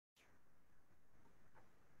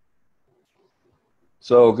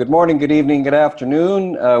So good morning, good evening, good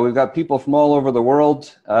afternoon. We've got people from all over the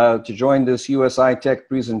world to join this USI Tech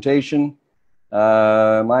presentation.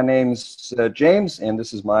 My name's James, and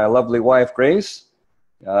this is my lovely wife, Grace.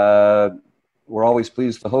 We're always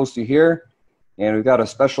pleased to host you here. And we've got a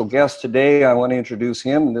special guest today. I want to introduce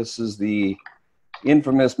him. This is the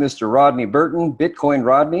infamous Mr. Rodney Burton, BitCoin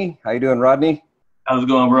Rodney. How you doing, Rodney? How's it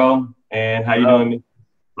going, bro? And how you doing?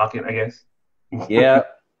 Lock it, I guess.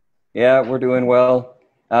 Yeah, we're doing well.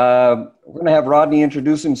 We're going to have Rodney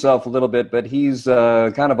introduce himself a little bit, but he's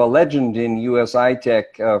kind of a legend in USI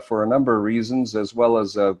Tech for a number of reasons, as well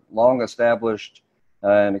as a long-established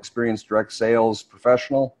and experienced direct sales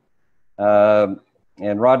professional.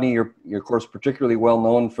 And Rodney, you're of course particularly well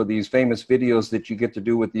known for these famous videos that you get to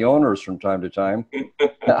do with the owners from time to time.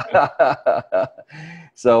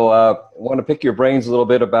 So I want to pick your brains a little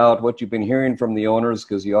bit about what you've been hearing from the owners,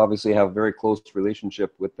 because you obviously have a very close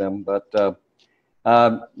relationship with them. But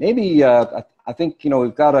maybe I think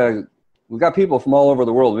we've got people from all over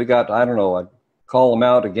the world. We got, I don't know, I'd call them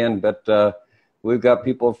out again, but we've got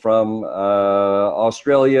people from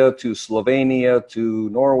Australia to Slovenia to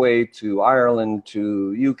Norway to Ireland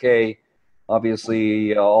to UK,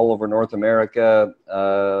 obviously all over North America,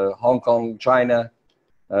 Hong Kong, China.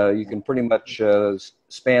 You can pretty much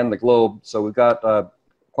span the globe. So we've got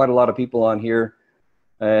quite a lot of people on here.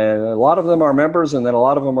 And a lot of them are members, and then a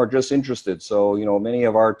lot of them are just interested. So, many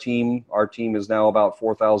of our team is now about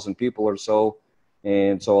 4,000 people or so.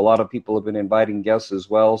 And so a lot of people have been inviting guests as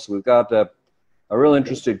well. So we've got a real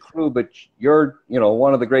interested crew, but you're,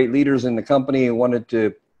 one of the great leaders in the company and wanted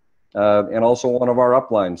to, and also one of our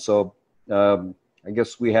uplines. So I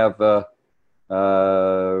guess we have, I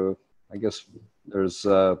guess there's,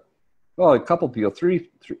 well, a couple people, three,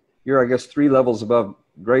 you're, I guess, 3 levels above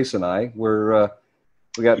Grace and I.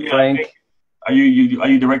 We got Frank. Are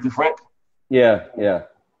you Director Frank? Yeah.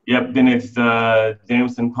 Yep. Then it's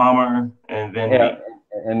Jameson Palmer, and then me.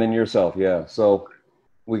 And then yourself. Yeah. So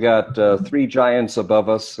we got 3 giants above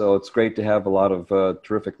us. So it's great to have a lot of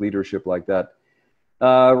terrific leadership like that.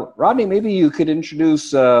 Rodney, maybe you could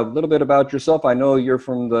introduce a little bit about yourself. I know you're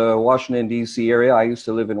from the Washington, D.C. area. I used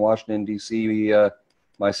to live in Washington, D.C.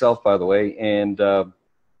 Myself, by the way. And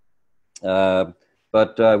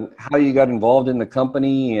but how you got involved in the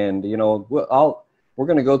company, and we're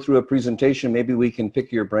going to go through a presentation. Maybe we can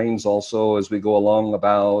pick your brains also as we go along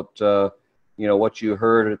about what you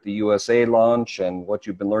heard at the USA launch and what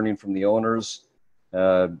you've been learning from the owners.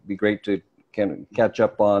 Be great to catch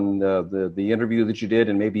up on the interview that you did,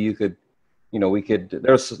 and maybe you could,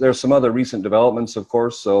 there's some other recent developments, of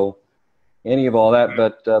course. So any of all that,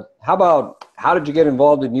 but how did you get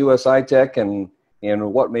involved in USI Tech, and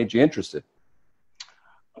what made you interested?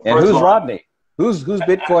 And who's Rodney? Who's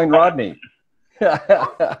BitCoin Rodney?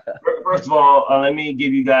 First of all, let me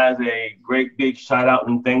give you guys a great big shout out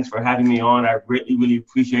and thanks for having me on. I greatly, really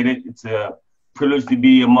appreciate it. It's a privilege to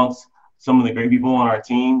be amongst some of the great people on our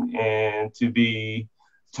team and to be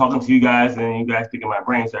talking to you guys and you guys picking my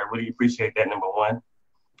brain. So I really appreciate that, number one.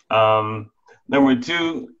 Number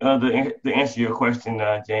two, to answer your question,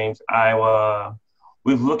 James, I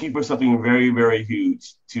was looking for something very, very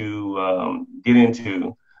huge to get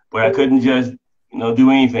into. But I couldn't just, do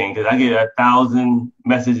anything, because I get 1,000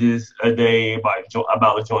 messages a day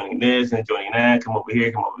about joining this and joining that, come over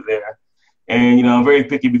here, come over there. And, I'm very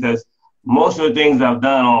picky because most of the things I've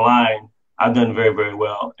done online, I've done very, very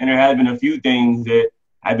well. And there have been a few things that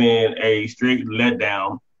have been a straight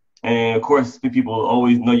letdown. And of course, people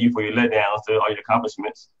always know you for your letdowns, so all your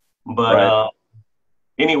accomplishments. But right.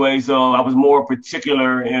 Anyway, so I was more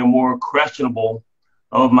particular and more questionable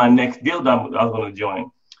of my next deal that I was going to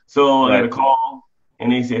join. So I got a call,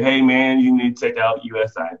 and they said, "Hey, man, you need to check out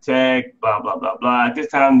USI Tech, blah, blah, blah, blah." At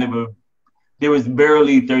this time, there was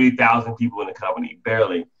barely 30,000 people in the company,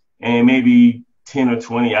 barely. And maybe 10 or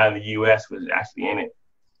 20 out of the U.S. was actually in it.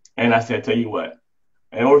 And I said, tell you what,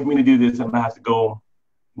 in order for me to do this, I'm going to have to go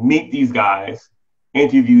meet these guys,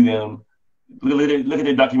 interview them, look at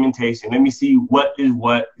the documentation. Let me see what is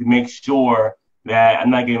what to make sure that I'm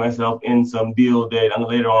not getting myself in some deal that I'm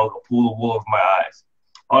later on going to pull the wool over my eyes.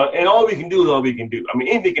 And all we can do is all we can do. I mean,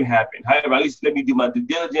 anything can happen. However, at least let me do my due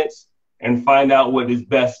diligence and find out what is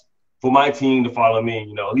best for my team to follow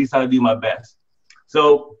me, at least how to do my best.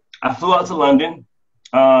 So I flew out to London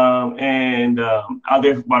and out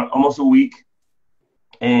there for about almost a week.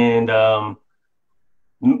 And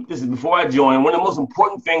this is before I joined. One of the most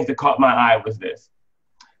important things that caught my eye was this.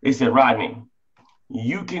 They said, "Rodney,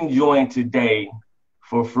 you can join today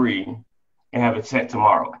for free and have a check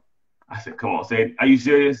tomorrow." I said, "Come on," are you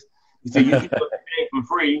serious? He said, "You can join today for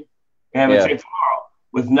free and have a check tomorrow."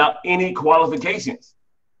 without any qualifications.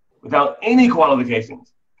 Without any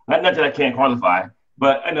qualifications. Not that I can't qualify,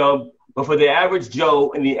 but but for the average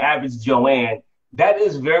Joe and the average Joanne, that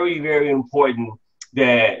is very, very important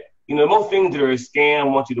that, most things that are a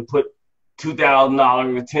scam want you to put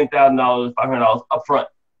 $2,000, $10,000, $500 up front,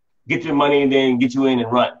 get your money and then get you in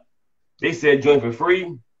and run. They said join for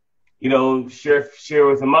free, share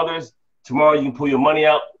with some others. Tomorrow you can pull your money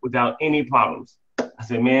out without any problems. I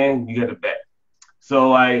said, man, you got to bet.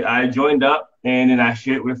 So I joined up and then I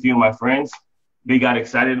shared with a few of my friends. They got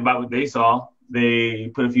excited about what they saw. They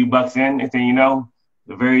put a few bucks in and then,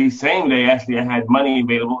 the very same day, actually, I had money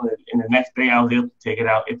available. And the next day I was able to take it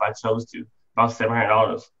out if I chose to, about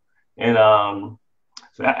 $700. And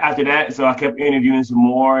so after that, I kept interviewing some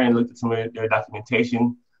more and looked at some of their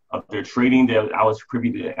documentation of their trading that I was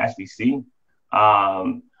privy to actually see.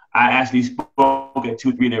 I actually spoke at 2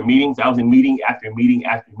 or 3 of their meetings. I was in meeting after meeting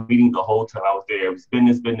after meeting the whole time I was there. It was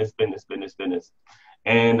business, business, business, business, business.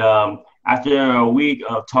 And after a week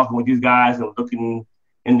of talking with these guys and looking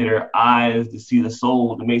into their eyes to see the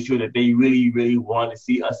soul, to make sure that they really, really want to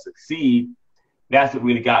see us succeed, that's what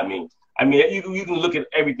really got me. I mean, you can look at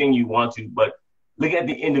everything you want to, but look at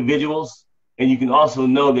the individuals, and you can also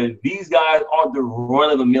know that these guys aren't the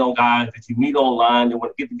run-of-the-mill guys that you meet online that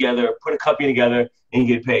want to get together, put a company together, and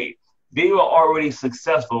get paid. They were already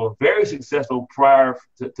successful, very successful prior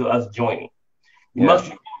to us joining. You must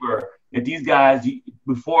remember that these guys,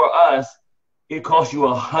 before us, it cost you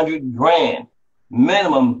 $100,000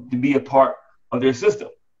 minimum to be a part of their system,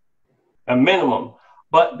 a minimum.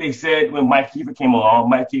 But they said when Mike Kiefer came along,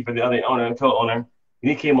 Mike Kiefer, the other owner and co-owner, and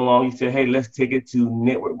he came along, he said, hey, let's take it to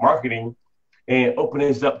network marketing and open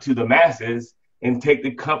this up to the masses and take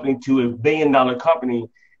the company to $1 billion company.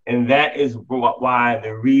 And that is why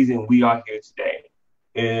the reason we are here today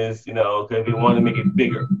is, because we want to make it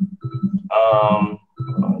bigger. Hold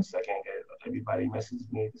on a second, everybody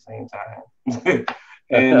messages me at the same time.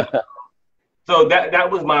 And so that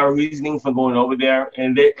was my reasoning for going over there,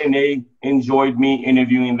 and they enjoyed me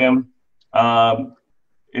interviewing them,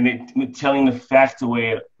 and telling the facts the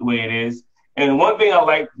way it is. And one thing I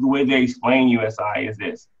like the way they explain USI is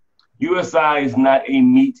this: USI is not a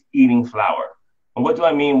meat-eating flower. And what do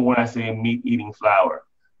I mean when I say a meat-eating flower?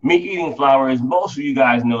 Meat-eating flower is, most of you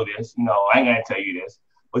guys know this. I ain't gotta tell you this,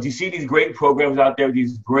 but you see these great programs out there,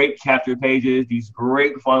 these great capture pages, these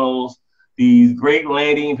great funnels, these great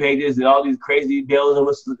landing pages, and all these crazy bells and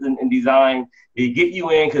whistles and design. They get you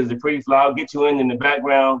in because it's a pretty flower, get you in the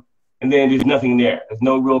background, and then there's nothing there. There's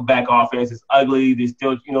no real back office. It's ugly. They're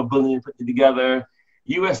still, building and putting it together.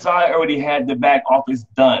 USI already had the back office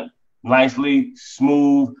done nicely,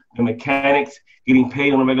 smooth, the mechanics, getting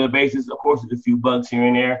paid on a regular basis. Of course, there's a few bugs here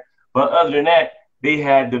and there. But other than that, they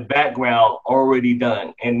had the background already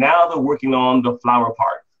done. And now they're working on the flower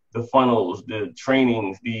part, the funnels, the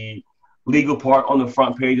trainings, the legal part on the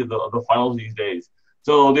front page of the funnels these days.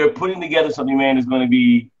 So they're putting together something, man, that's going to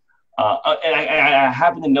be, and I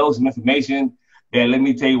happen to know some information that, let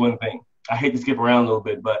me tell you one thing. I hate to skip around a little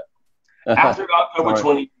bit, but after October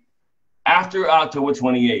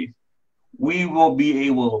 28th, we will be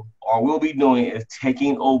able, or we'll be doing, is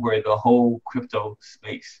taking over the whole crypto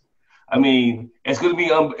space. I mean, it's going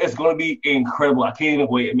to be incredible. I can't even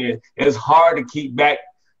wait. I mean, it's hard to keep back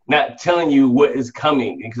not telling you what is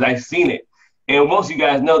coming because I've seen it. And most of you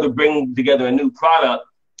guys know, to bring together a new product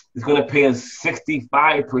is going to pay us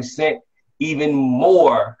 65% even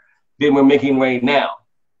more than we're making right now.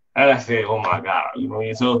 And I said, oh my God,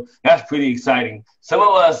 so that's pretty exciting. Some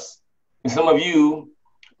of us and some of you,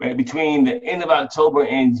 right, between the end of October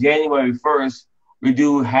and January 1st, we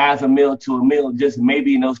do $500,000 to $1 million just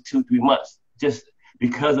maybe in those 2-3 months, just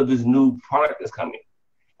because of this new product that's coming.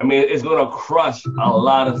 I mean, it's going to crush a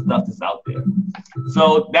lot of stuff that's out there.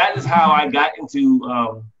 So that is how I got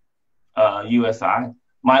into USI.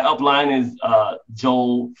 My upline is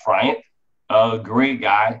Joel Bryant, a great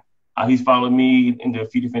guy. He's followed me into a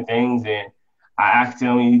few different things, and I asked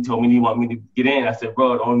him, and he told me he wanted me to get in. I said,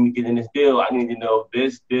 bro, I want me to get in this deal. I need to know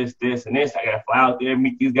this, this, this, and this. I got to fly out there,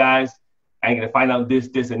 meet these guys. I got to find out this,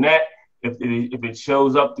 this, and that. If it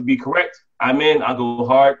shows up to be correct, I'm in. I'll go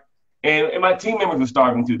hard. And my team members were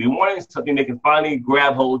starving too. They wanted something they can finally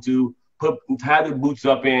grab hold to, tie their boots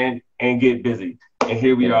up in, and get busy. And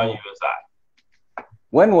here we are on USI.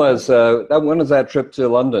 When was that trip to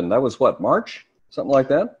London? That was what, March? Something like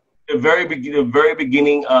that? The very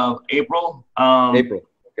beginning of April. April.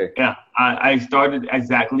 Okay. Yeah, I started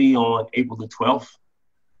exactly on April the 12th.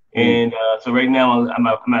 And so right now I'm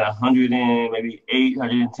at 100 and maybe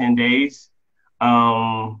 810 days.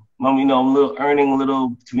 I'm earning a little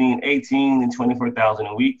between 18 and 24,000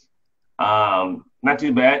 a week. not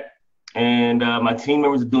too bad. And my team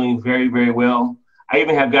members are doing very, very well. I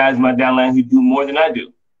even have guys in my downline who do more than I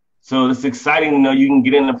do. So it's exciting to know you can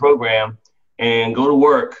get in the program and go to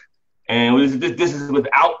work. And this is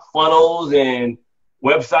without funnels and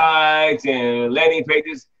websites and landing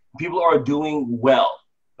pages. People are doing well.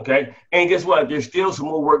 Okay. And guess what? There's still some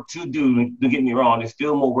more work to do. Don't get me wrong. There's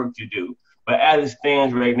still more work to do. But as it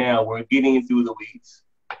stands right now, we're getting through the weeds.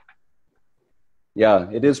 Yeah,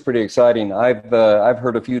 it is pretty exciting. I've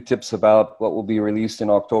heard a few tips about what will be released in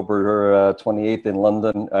October 28th in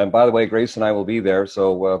London. And by the way, Grace and I will be there,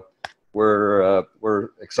 so we're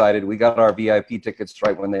excited. We got our VIP tickets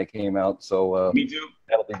right when they came out, so me too.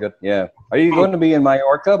 That'll be good. Yeah. Are you going to be in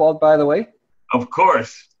Mallorca? By the way. Of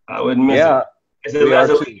course, I wouldn't miss it. As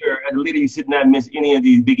a leader, you should not miss any of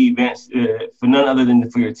these big events for none other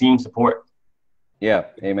than for your team support. Yeah,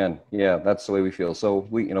 amen. Yeah, that's the way we feel. So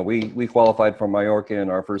we qualified for Mallorca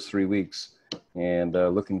in our first 3 weeks, and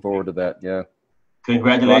looking forward to that. Yeah.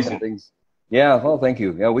 Congratulations. Yeah. Well, thank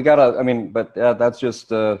you. Yeah, we got but that's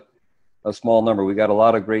just a small number. We got a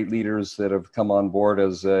lot of great leaders that have come on board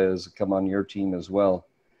as come on your team as well.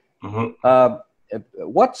 Mm-hmm.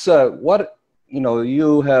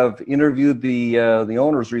 You have interviewed the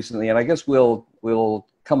owners recently, and I guess we'll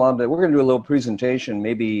come on to, we're going to do a little presentation.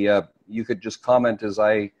 Maybe you could just comment as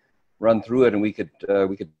I run through it, and we could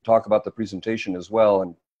talk about the presentation as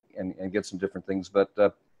well and get some different things. But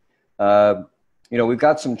we've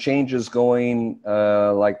got some changes going,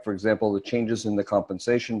 like for example, the changes in the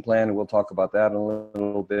compensation plan, and we'll talk about that in a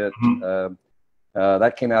little bit. Mm-hmm.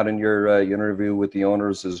 That came out in your interview with the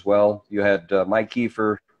owners as well. You had Mike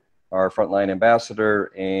Kiefer, our frontline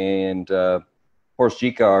ambassador, and Horst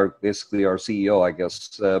Jika, basically our CEO, I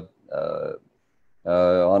guess,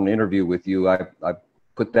 on an interview with you. I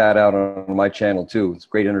put that out on my channel too. It's a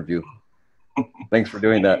great interview. Thanks for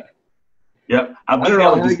doing that. Yep. I don't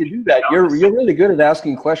know how you do that. You're really good at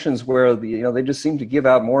asking questions where they just seem to give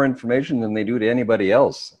out more information than they do to anybody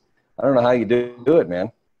else. I don't know how you do it,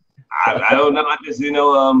 man. I don't know. I just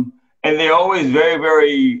and they're always very,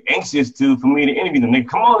 very anxious for me to interview them. They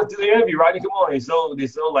come on to the interview, Rodney. Come on. They're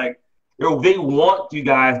so like, they want you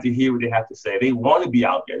guys to hear what they have to say. They want to be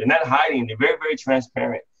out there. They're not hiding. They're very, very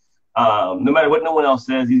transparent. No matter what no one else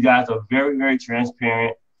says, these guys are very, very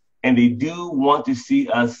transparent, and they do want to see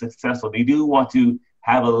us successful. They do want to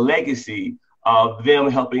have a legacy of them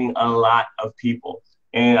helping a lot of people.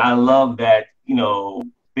 And I love that,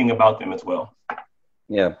 thing about them as well.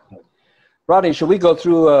 Yeah. Rodney, should we go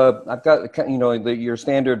through, I've got, your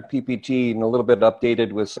standard PPT and a little bit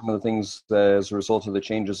updated with some of the things as a result of the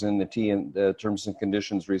changes in the terms and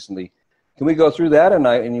conditions recently. Can we go through that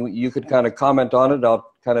and you could kind of comment on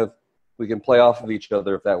it? We can play off of each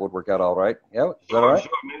other if that would work out all right. Yeah, is that all right?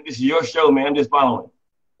 Sure, man. This is your show, man. I'm just following.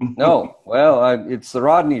 No, well, it's the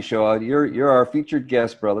Rodney show. You're our featured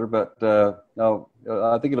guest, brother. But no,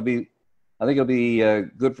 I think it'll be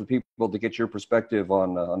good for people to get your perspective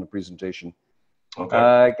on the presentation.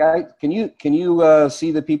 Okay. Guys, can you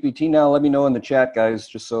see the PPT now? Let me know in the chat, guys,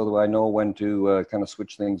 just so that I know when to kind of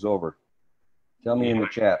switch things over. Tell me in the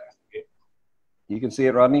chat. You can see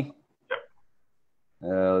it, Rodney?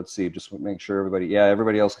 Let's see. Just make sure everybody. Yeah,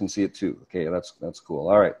 everybody else can see it too. Okay, that's cool.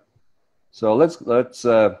 All right. So let's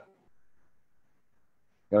gotta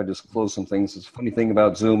just close some things. It's a funny thing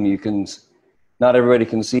about Zoom. Not everybody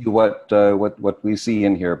can see what we see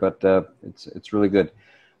in here, but it's really good.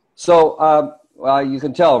 So you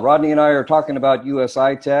can tell Rodney and I are talking about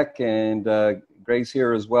USI Tech, and Grace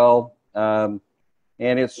here as well. And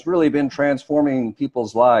it's really been transforming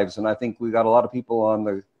people's lives. And I think we got a lot of people on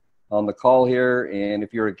the call here. And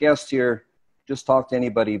if you're a guest here, just talk to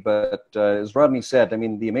anybody. But as Rodney said, I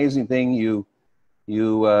mean, the amazing thing, you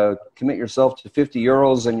commit yourself to 50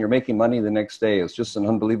 euros and you're making money the next day. It's just an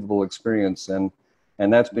unbelievable experience. And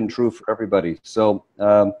that's been true for everybody. So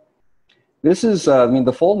this is,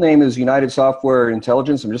 the full name is United Software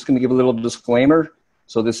Intelligence. I'm just going to give a little disclaimer.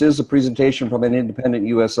 So this is a presentation from an independent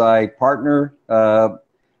USI partner.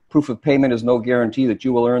 Proof of payment is no guarantee that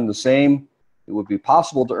you will earn the same. It would be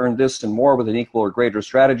possible to earn this and more with an equal or greater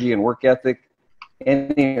strategy and work ethic.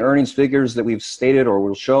 Any earnings figures that we've stated or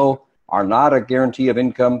will show are not a guarantee of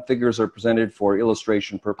income. Figures are presented for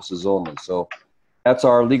illustration purposes only. So that's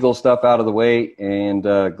our legal stuff out of the way, and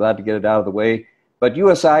glad to get it out of the way. But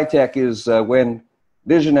USI Tech is when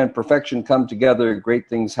vision and perfection come together, great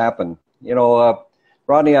things happen.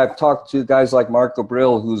 Rodney, I've talked to guys like Marco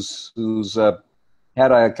Brill, who's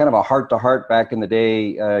had a kind of a heart-to-heart back in the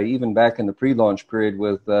day, even back in the pre-launch period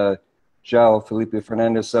with João Felipe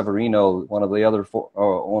Fernandes Severino, one of the other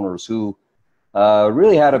owners, who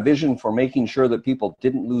really had a vision for making sure that people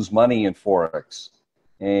didn't lose money in Forex.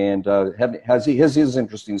 And has his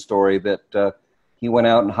interesting story that he went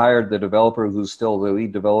out and hired the developer who's still the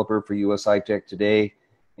lead developer for USI Tech today,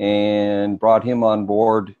 and brought him on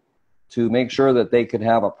board to make sure that they could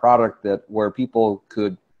have a product that where people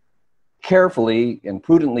could carefully and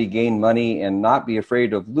prudently gain money and not be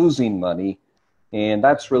afraid of losing money. And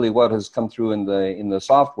that's really what has come through in the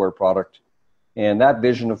software product. And that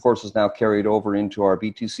vision, of course, is now carried over into our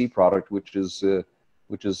BTC product, which is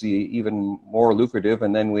even more lucrative.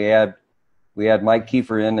 And then we add Mike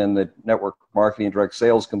Kiefer in and the network marketing and direct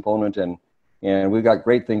sales component, and we've got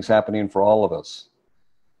great things happening for all of us.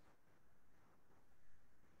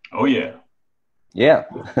 Oh yeah. Yeah.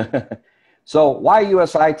 So why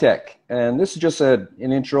USI Tech? And this is just an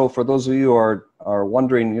intro for those of you who are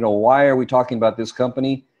wondering, you know, why are we talking about this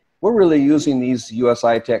company? We're really using these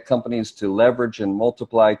USI Tech companies to leverage and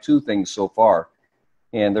multiply two things so far.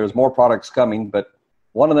 And there's more products coming, but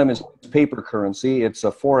one of them is paper currency. It's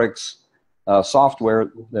a Forex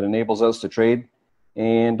software that enables us to trade,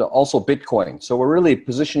 and also Bitcoin. So we're really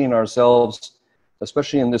positioning ourselves,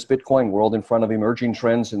 especially in this Bitcoin world, in front of emerging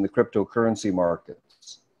trends in the cryptocurrency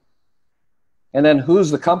markets. And then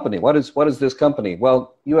who's the company? What is this company?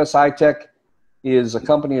 Well, USI Tech is a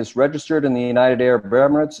company that's registered in the United Arab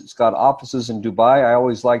Emirates. It's got offices in Dubai. I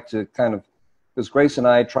always like to kind of, because Grace and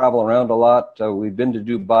I travel around a lot, we've been to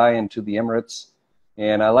Dubai and to the Emirates,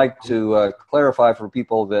 and I like to clarify for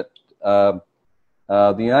people that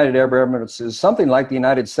the United Arab Emirates is something like the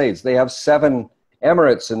United States. They have 7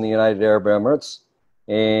 Emirates in the United Arab Emirates,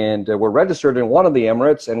 and we're registered in one of the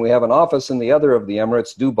Emirates, and we have an office in the other of the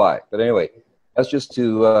Emirates, Dubai. But anyway, that's just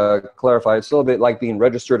to clarify. It's a little bit like being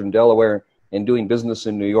registered in Delaware and doing business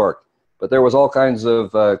in New York. But there was all kinds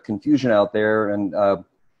of confusion out there, and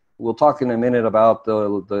we'll talk in a minute about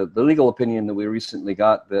the legal opinion that we recently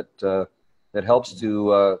got that that helps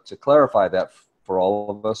to clarify that for all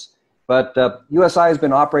of us. But USI has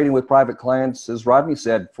been operating with private clients, as Rodney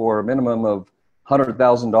said, for a minimum of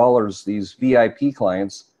 $100,000, these VIP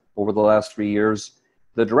clients, over the last 3 years.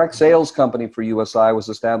 The direct sales company for USI was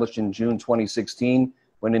established in June 2016,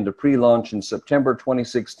 went into pre-launch in September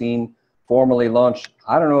 2016, formally launched,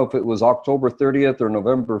 I don't know if it was October 30th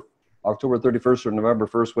or October 31st or November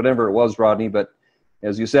 1st, whatever it was, Rodney, but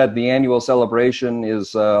as you said, the annual celebration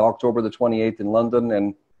is October the 28th in London,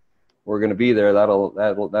 and we're going to be there.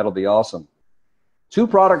 That'll be awesome. 2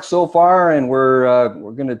 products so far, and we're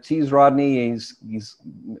going to tease Rodney. He's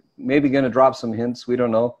maybe going to drop some hints. We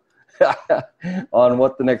don't know on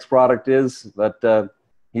what the next product is, but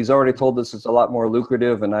he's already told us it's a lot more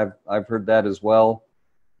lucrative, and I've heard that as well.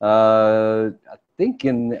 I think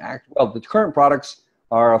the current products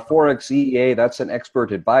are a Forex EEA. That's an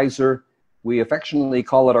expert advisor. We affectionately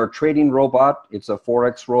call it our trading robot. It's a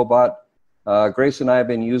Forex robot. Grace and I have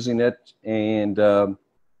been using it, and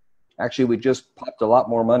actually we just popped a lot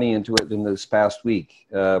more money into it in this past week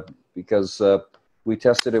because we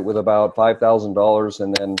tested it with about $5,000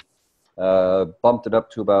 and then bumped it up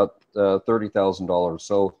to about $30,000.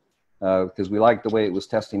 So because we liked the way it was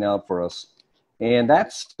testing out for us. And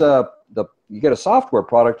that's you get a software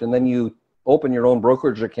product, and then you open your own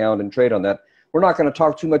brokerage account and trade on that. We're not going to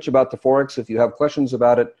talk too much about the Forex. If you have questions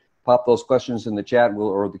about it, pop those questions in the chat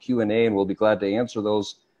or the Q&A, and we'll be glad to answer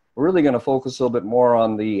those. We're really going to focus a little bit more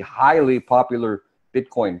on the highly popular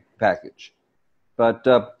Bitcoin package. But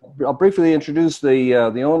I'll briefly introduce the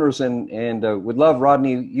owners, and would love,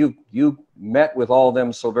 Rodney, you met with all of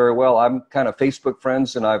them so very well. I'm kind of Facebook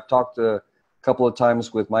friends, and I've talked a couple of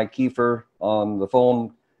times with Mike Kiefer on the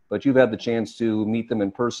phone, but you've had the chance to meet them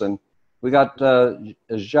in person. We got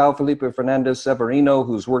João Felipe Fernandez Severino,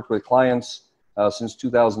 who's worked with clients since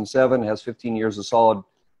 2007, has 15 years of solid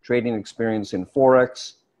trading experience in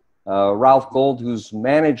Forex. Ralph Gold, who's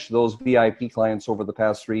managed those VIP clients over the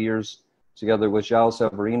past 3 years, together with João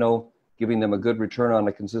Severino, giving them a good return on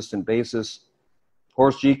a consistent basis.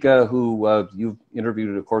 Horst Jika, who you've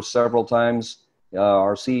interviewed, of course, several times,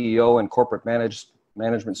 our CEO and corporate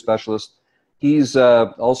management specialist. He's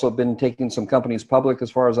also been taking some companies public,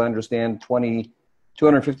 as far as I understand.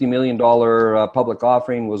 $250 million public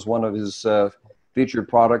offering was one of his featured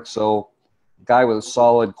products. So a guy with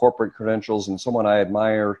solid corporate credentials and someone I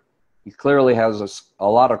admire. He clearly has a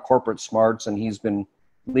lot of corporate smarts, and he's been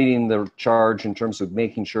leading the charge in terms of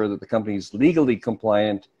making sure that the company is legally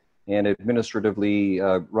compliant and administratively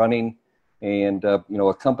running. And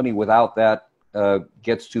a company without that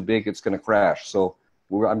gets too big, it's going to crash. So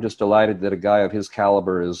I'm just delighted that a guy of his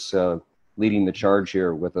caliber is leading the charge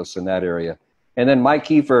here with us in that area. And then Mike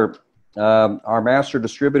Kiefer, our master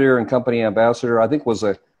distributor and company ambassador, I think was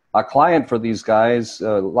a a client for these guys,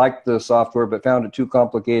 liked the software, but found it too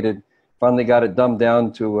complicated. Finally got it dumbed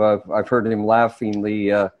down to, I've heard him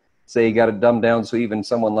laughingly say he got it dumbed down so even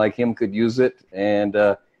someone like him could use it, and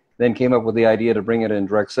then came up with the idea to bring it in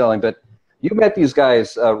direct selling. But you met these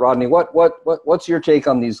guys, Rodney. What's your take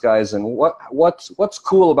on these guys, and what's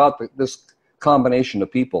cool about this combination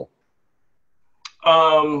of people?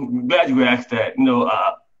 Glad you asked that. You know,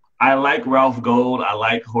 I like Ralph Gold. I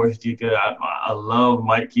like Horst Jika. I love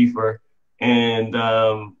Mike Kiefer, and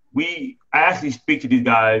I actually speak to these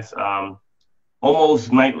guys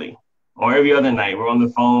almost nightly or every other night. We're on the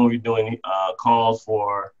phone. We're doing calls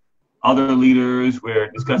for other leaders.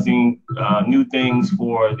 We're discussing new things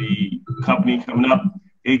for the company coming up.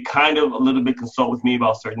 They kind of a little bit consult with me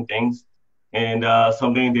about certain things, and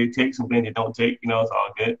some things they take, some things they don't take. You know, it's all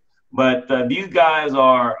good. But these guys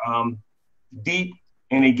are deep,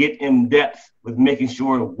 and they get in depth with making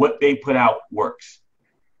sure what they put out works.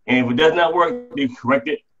 And if it does not work, they correct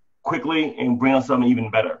it quickly and bring on something even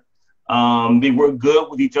better. They work good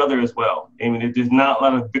with each other as well. I mean, there's not a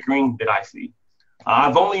lot of bickering that I see.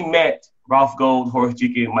 I've only met Ralph Gold, Horst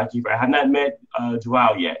Jika, and Mike Kiefer. I have not met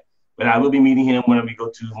Joao yet, but I will be meeting him whenever we go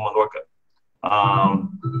to Mallorca.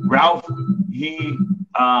 Ralph, he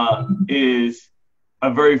is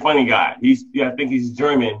a very funny guy. I think he's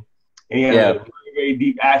German, and he has a very, very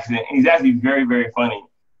deep accent, and he's actually very, very funny.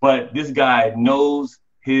 But this guy knows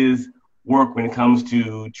his work when it comes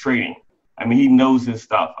to trading. I mean, he knows his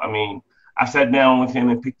stuff. I mean, I sat down with him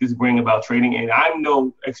and picked his brain about trading, and I'm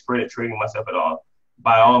no expert at trading myself at all.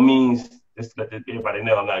 By all means, just to let everybody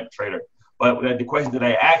know I'm not a trader. But the questions that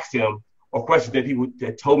I asked him, or questions that people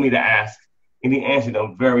that told me to ask, and he answered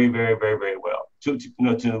them very, very, very, very well. To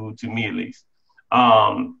me at least.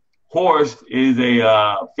 Horst is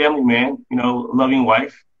a family man, you know, loving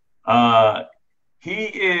wife. He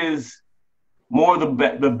is more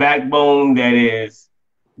the backbone that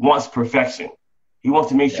wants perfection. He wants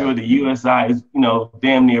to make sure the USI is, you know,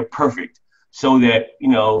 damn near perfect, so that, you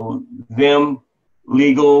know, them,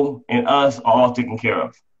 legal, and us are all taken care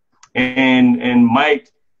of. And Mike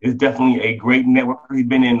is definitely a great networker. He's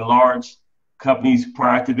been in large companies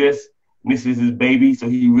prior to this. This is his baby, so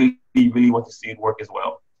he really wants to see it work as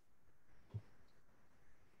well.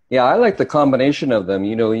 Yeah, I like the combination of them.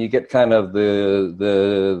 You know, you get kind of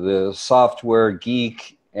the software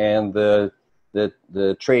geek and the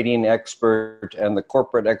trading expert and the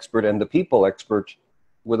corporate expert and the people expert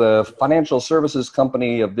with a financial services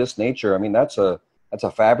company of this nature. I mean, that's a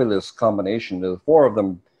fabulous combination. The four of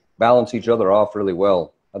them balance each other off really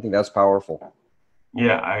well. I think that's powerful.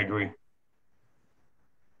 Yeah, I agree.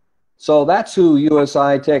 So that's who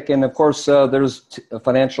USI Tech, and of course there's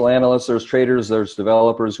financial analysts, there's traders, there's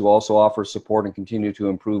developers who also offer support and continue to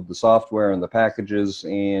improve the software and the packages.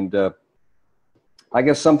 And I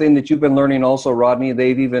guess something that you've been learning also, Rodney,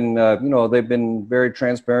 they've even, you know, they've been very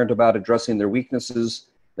transparent about addressing their weaknesses.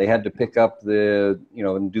 They had to pick up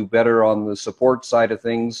and do better on the support side of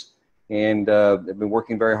things. And they've been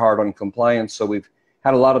working very hard on compliance. So we've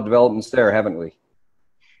had a lot of developments there, haven't we?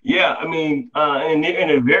 Yeah, I mean, in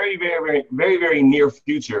a very, very, very, very, very near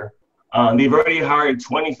future, they've already hired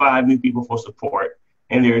 25 new people for support,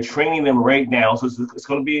 and they're training them right now. So it's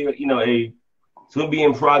going to be, you know, it's going to be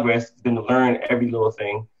in progress. They're going to learn every little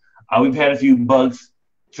thing. We've had a few bugs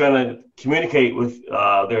trying to communicate with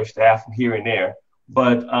their staff here and there,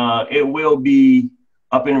 but it will be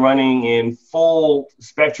up and running in full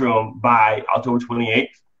spectrum by October 28th.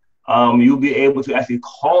 You'll be able to actually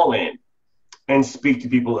call in and speak to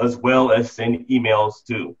people as well as send emails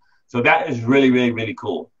too. So that is really, really, really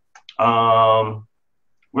cool.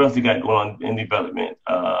 What else you got going on in development?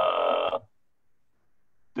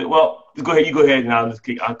 Well, go ahead. You go ahead, and I'll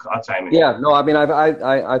chime in. Yeah, no, I mean,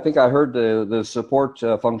 I think I heard the support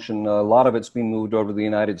function. A lot of it's being moved over to the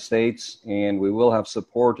United States, and we will have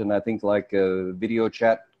support, and I think like a video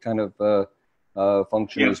chat kind of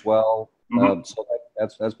function as well. So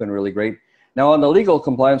that's been really great. Now, on the legal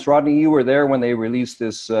compliance, Rodney, you were there when they released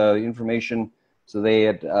this information. So they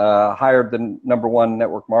had hired the #1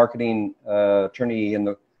 network marketing attorney in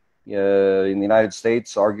the United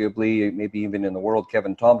States, arguably, maybe even in the world,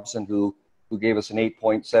 Kevin Thompson, who gave us an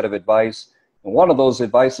 8-point set of advice. And one of those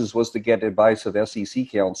advices was to get advice of SEC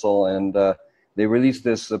counsel. And they released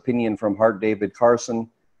this opinion from Hart David Carson,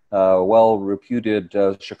 a well-reputed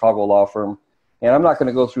Chicago law firm. And I'm not going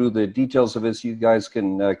to go through the details of this. You guys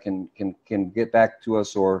can get back to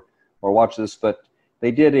us or watch this. But they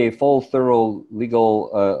did a full, thorough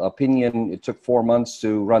legal opinion. It took 4 months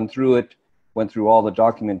to run through it. Went through all the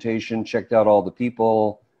documentation, checked out all the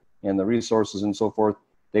people and the resources and so forth.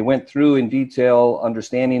 They went through in detail,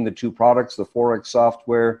 understanding the two products, the Forex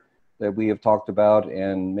software that we have talked about,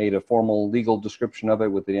 and made a formal legal description of it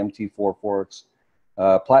with the MT4 Forex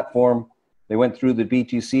platform. They went through the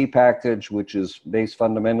BTC package, which is based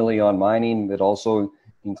fundamentally on mining. It also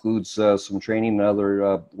includes some training and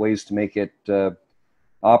other ways to make it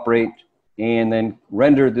operate, and then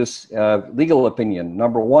rendered this legal opinion.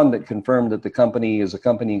 Number one, that confirmed that the company is a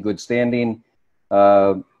company in good standing,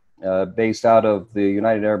 based out of the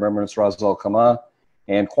United Arab Emirates, Ras Al Khaimah,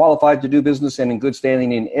 and qualified to do business and in good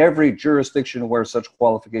standing in every jurisdiction where such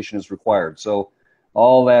qualification is required. So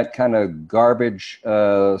all that kind of garbage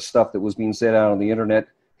stuff that was being said out on the internet,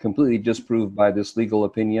 completely disproved by this legal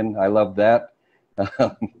opinion. I love that.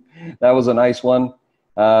 That was a nice one.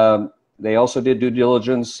 They also did due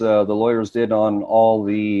diligence. The lawyers did on all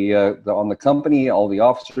on the company, all the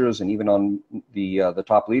officers, and even on the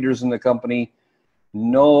top leaders in the company.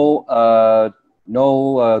 No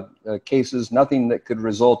cases, nothing that could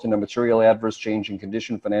result in a material adverse change in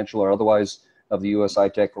condition, financial or otherwise, of the USI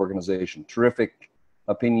Tech organization. Terrific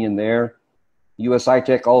opinion there. USI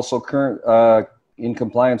Tech also in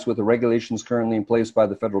compliance with the regulations currently in place by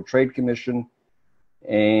the Federal Trade Commission,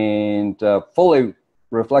 and fully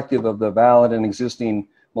reflective of the valid and existing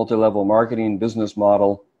multi-level marketing business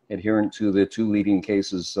model adherent to the two leading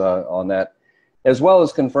cases on that, as well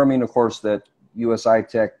as confirming, of course, that USI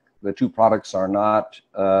Tech, the two products are not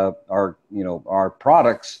are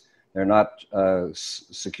products. They're not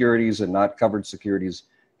securities and not covered securities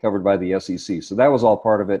covered by the SEC. So that was all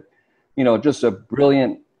part of it. Just a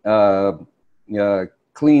brilliant,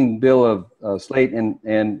 clean bill of slate.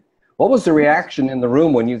 And what was the reaction in the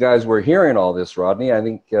room when you guys were hearing all this, Rodney? I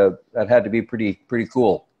think that had to be pretty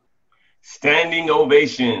cool. Standing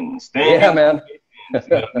ovation. Yeah,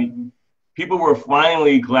 man. People were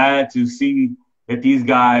finally glad to see that these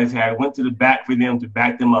guys had went to the bat for them to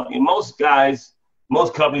back them up. And most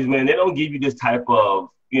companies, man, they don't give you this type of,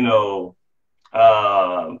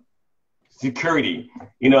 security.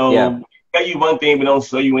 Tell you one thing, but don't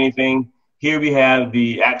show you anything. Here we have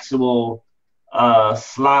the actual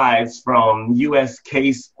slides from U.S.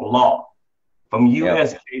 case law,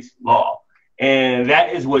 case law. And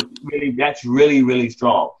that is that's really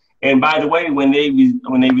strong. And by the way, when they release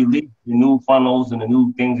the new funnels and the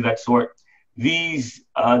new things of that sort, these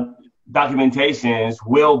documentations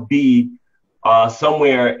will be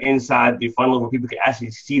somewhere inside the funnel where people can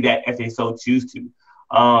actually see that if they so choose to.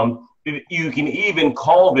 You can even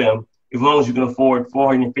call them as long as you can afford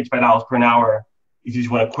 $455 per hour. If you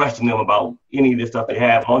just want to question them about any of the stuff they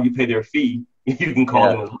have, as long as you pay their fee, you can call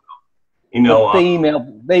them as well.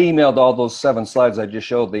 They emailed all those 7 slides I just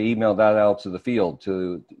showed. They emailed that out to the field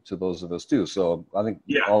to those of us too. So I think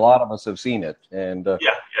a lot of us have seen it, and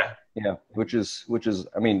which is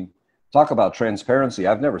I mean, talk about transparency.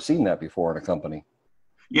 I've never seen that before in a company.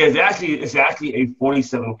 Yeah, it's actually a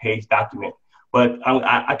 47-page document, but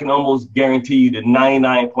I can almost guarantee you that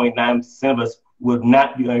 99.9% of us would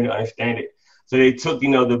not be able to understand it. So they took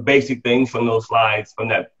the basic things from those slides from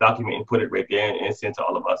that document and put it right there and sent to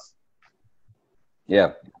all of us.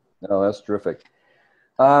 Yeah, no, that's terrific.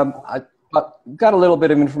 I've got a little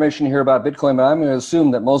bit of information here about Bitcoin, but I'm going to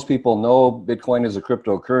assume that most people know Bitcoin is a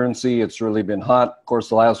cryptocurrency. It's really been hot. Of course,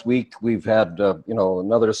 the last week we've had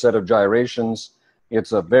another set of gyrations.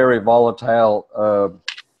 It's a very volatile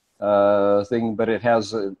thing, but it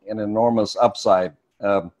has an enormous upside.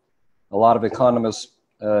 A lot of economists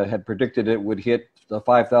had predicted it would hit the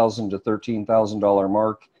 $5,000 to $13,000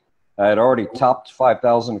 mark. I had already topped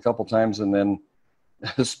 5,000 a couple times and then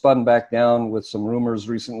spun back down with some rumors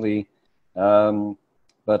recently.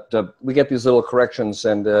 But we get these little corrections,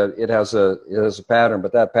 and it has a pattern,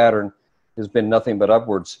 but that pattern has been nothing but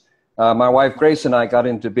upwards. My wife Grace and I got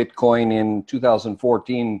into Bitcoin in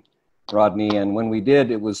 2014, Rodney, and when we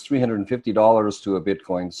did, it was $350 to a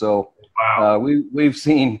Bitcoin. So wow. We've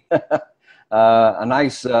seen a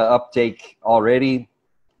nice uptake already.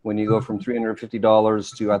 When you go from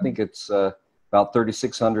 $350 to, I think it's about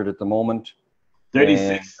 $3,600 at the moment.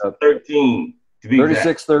 3613 to be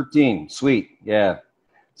 3613, sweet, yeah.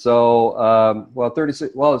 So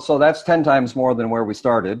 36. Well, so that's 10 times more than where we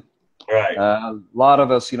started. Right. A lot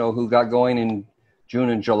of us, who got going in June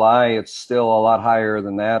and July, it's still a lot higher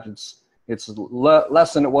than that. It's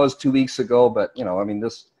less than it was 2 weeks ago, but I mean,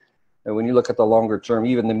 this, when you look at the longer term,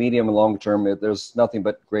 even the medium and long term, there's nothing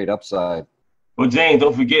but great upside. Well, James,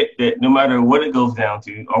 don't forget that no matter what it goes down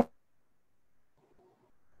to,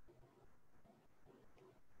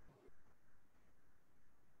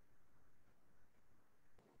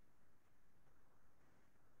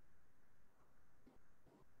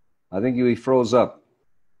 I think he froze up.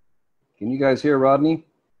 Can you guys hear Rodney?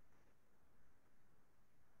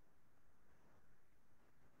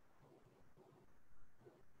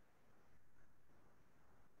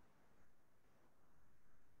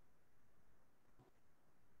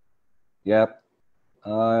 Yep.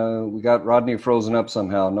 We got Rodney frozen up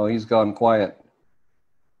somehow. No, he's gone quiet.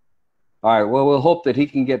 All right. Well, we'll hope that he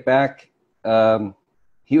can get back.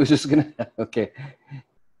 He was just gonna. Okay.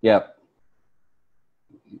 Yep.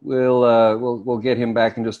 We'll get him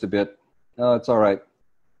back in just a bit. No, it's all right.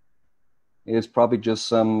 It's probably just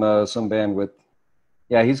some bandwidth.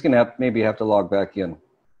 Yeah, he's gonna maybe have to log back in.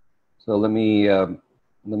 So let me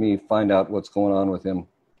find out what's going on with him.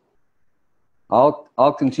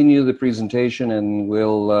 I'll continue the presentation and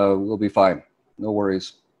we'll be fine. No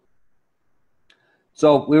worries.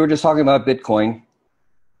 So we were just talking about Bitcoin,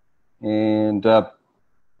 and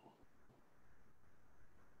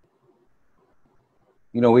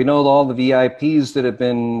you know, we know all the VIPs that have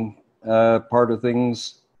been part of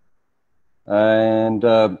things, and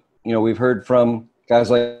you know, we've heard from guys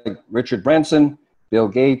like Richard Branson, Bill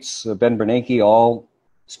Gates, Ben Bernanke, all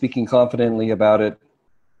speaking confidently about it.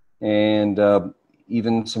 And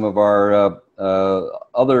even some of our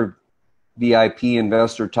other VIP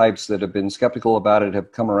investor types that have been skeptical about it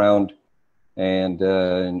have come around and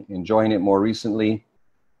enjoying it more recently.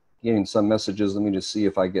 Getting some messages. Let me just see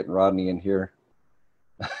if I get Rodney in here.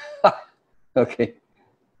 Okay.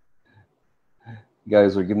 You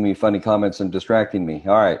guys are giving me funny comments and distracting me.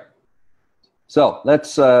 All right. So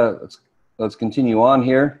let's continue on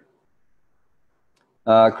here.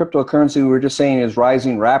 Cryptocurrency, we were just saying, is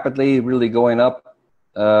rising rapidly, really going up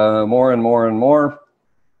more and more and more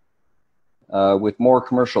with more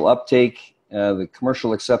commercial uptake. The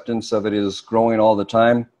commercial acceptance of it is growing all the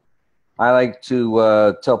time. I like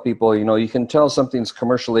to tell people, you know, you can tell something's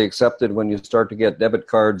commercially accepted when you start to get debit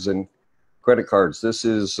cards and credit cards. This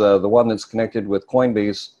is the one that's connected with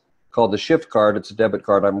Coinbase called the Shift card. It's a debit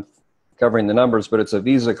card. I'm covering the numbers, but it's a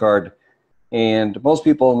Visa card. And most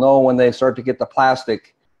people know when they start to get the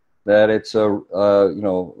plastic that it's you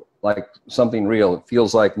know, like something real. It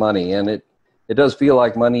feels like money, and it does feel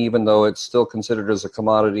like money, even though it's still considered as a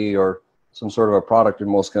commodity or some sort of a product in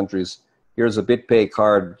most countries. Here's a BitPay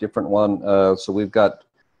card, different one. So we've got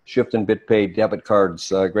Shift and BitPay debit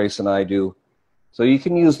cards. Grace and I do. So you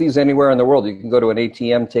can use these anywhere in the world. You can go to an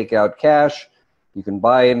ATM, take out cash. You can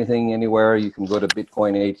buy anything anywhere. You can go to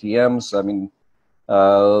Bitcoin ATMs. I mean,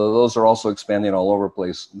 those are also expanding all over the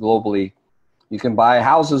place globally. You can buy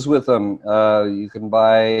houses with them. You can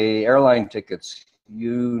buy airline tickets.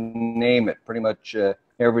 You name it, pretty much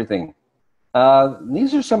everything.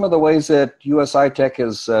 These are some of the ways that USI Tech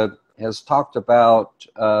has talked about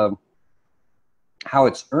how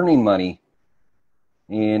it's earning money.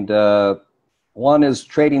 And one is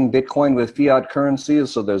trading Bitcoin with fiat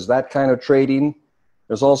currencies. So there's that kind of trading.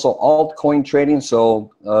 There's also altcoin trading.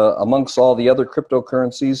 So amongst all the other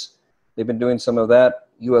cryptocurrencies, they've been doing some of that.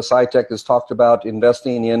 USI Tech has talked about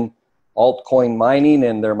investing in altcoin mining,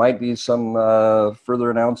 and there might be some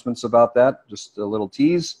further announcements about that, just a little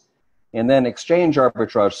tease. And then exchange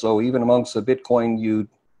arbitrage. So even amongst the Bitcoin, you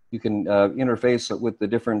can interface with the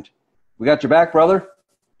different. We got your back, brother?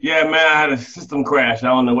 Yeah, man, I had a system crash. I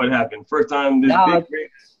don't know what happened. First time this big.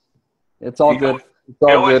 It's all good. It's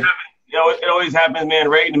all good. You know, it always happens, man,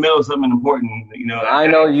 right in the middle of something important, you know. I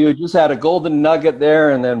know you just had a golden nugget there,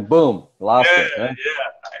 and then boom, lost it. Right?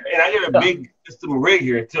 Yeah. And I get a big system rig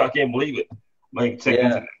here, too. I can't believe it. Like, check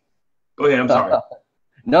into that. Go ahead, I'm sorry.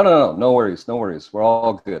 No worries. No worries. We're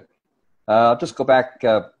all good. I'll just go back,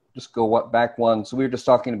 back one. So we were just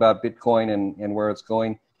talking about Bitcoin and where it's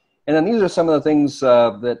going. And then these are some of the things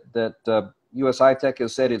that USI Tech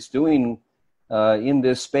has said it's doing in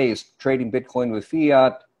this space, trading Bitcoin with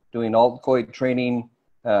fiat, doing altcoin trading,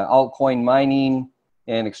 altcoin mining,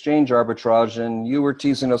 and exchange arbitrage. And you were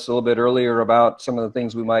teasing us a little bit earlier about some of the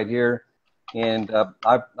things we might hear. And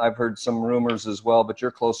I've heard some rumors as well, but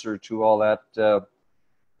you're closer to all that.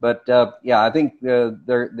 Yeah, I think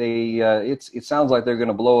it sounds like they're going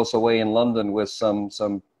to blow us away in London with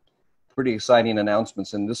some pretty exciting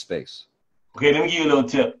announcements in this space. Okay, let me give you a little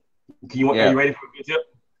tip. Are you ready for a good tip?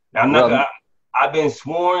 Now, I've been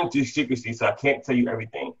sworn to secrecy, so I can't tell you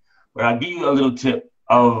everything. But I'll give you a little tip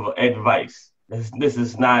of advice. This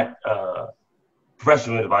is not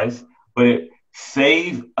professional advice, but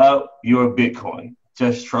save up your Bitcoin.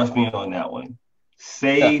 Just trust me on that one.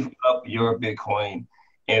 Save up your Bitcoin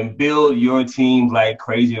and build your team like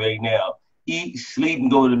crazy right now. Eat, sleep, and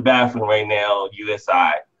go to the bathroom right now,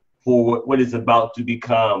 USI, for what is about to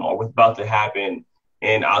become or what's about to happen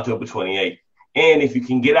in October 28th. And if you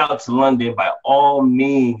can get out to London, by all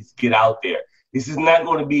means, get out there. This is not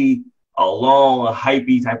going to be a long,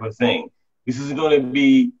 hypey type of thing. This is going to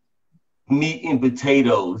be meat and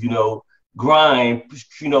potatoes, grind,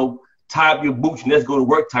 tie up your boots and let's go to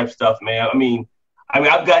work type stuff, man. I mean,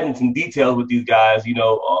 I've gotten into some details with these guys,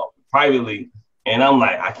 privately, and I'm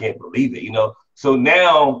like, I can't believe it, you know. So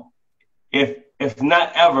now, if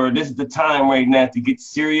not ever, this is the time right now to get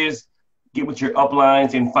serious, get with your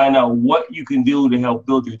uplines, and find out what you can do to help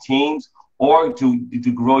build your teams or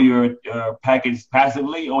to grow your package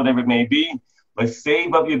passively or whatever it may be. But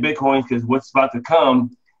save up your Bitcoins, because what's about to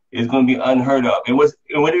come is going to be unheard of. And what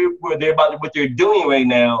they're doing right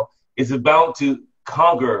now is about to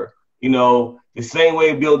conquer, you know, the same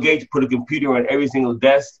way Bill Gates put a computer on every single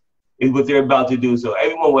desk is what they're about to do. So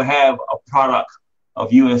everyone will have a product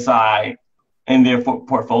of USI in their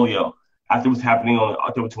portfolio after what's happening on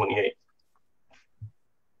October 28th.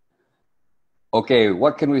 Okay,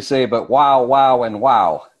 what can we say but wow, wow, and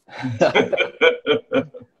wow?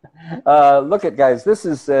 Look at, guys, this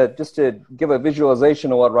is just to give a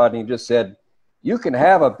visualization of what Rodney just said. You can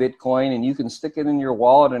have a Bitcoin and you can stick it in your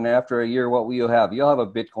wallet, and after a year, what will you have? You'll have a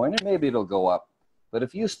Bitcoin, and maybe it'll go up. But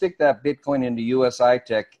if you stick that Bitcoin into USI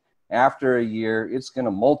Tech, after a year, it's going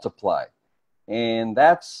to multiply. And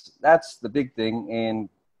that's the big thing. And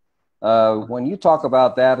when you talk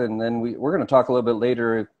about that, and then we're going to talk a little bit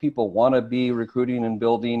later, if people want to be recruiting and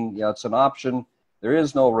building, yeah, it's an option. There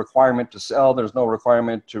is no requirement to sell. There's no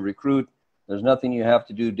requirement to recruit. There's nothing you have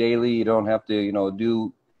to do daily. You don't have to, you know,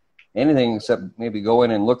 do anything except maybe go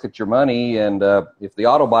in and look at your money. And if the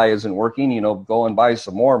auto buy isn't working, you know, go and buy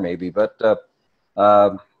some more maybe. But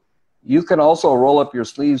you can also roll up your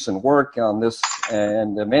sleeves and work on this,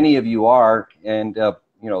 and many of you are. And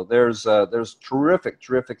you know, there's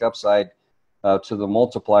terrific upside to the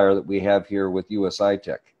multiplier that we have here with USI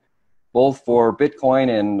Tech, both for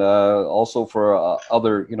Bitcoin and also for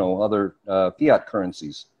other fiat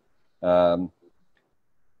currencies.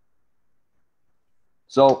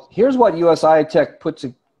 So here's what USI Tech put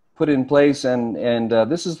in place, and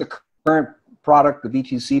this is the current product, the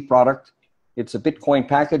BTC product. It's a Bitcoin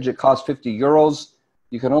package. It costs 50 euros.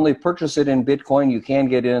 You can only purchase it in Bitcoin. You can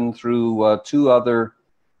get in through two other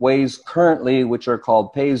ways currently, which are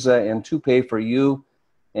called Payza and 2Pay for You.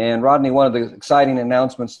 And Rodney, one of the exciting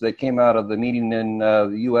announcements that came out of the meeting in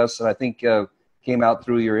the U.S., and I think came out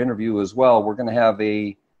through your interview as well, we're going to have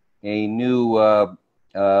a new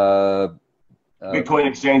Bitcoin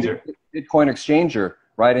exchanger. Bitcoin exchanger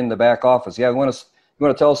right in the back office. Yeah, you want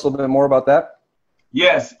to tell us a little bit more about that?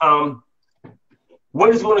 Yes. What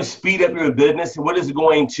is going to speed up your business, what is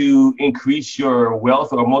going to increase your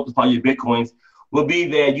wealth or multiply your Bitcoins will be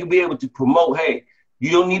that you'll be able to promote, hey, you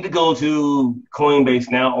don't need to go to Coinbase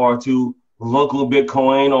now or to local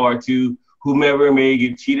Bitcoin or to whomever may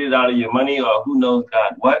get cheated out of your money or who knows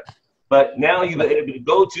God what. But now you'll be able to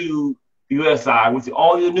go to USI with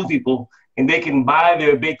all your new people, and they can buy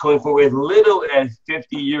their Bitcoin for as little as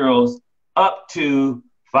 50 euros up to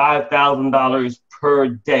 $5,000 per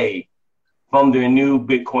day from their new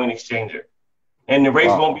Bitcoin exchanger. And the rates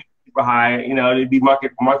won't be super high, you know, it'll be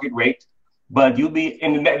market rate, but you'll be,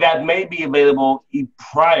 and that may be available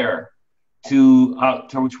prior to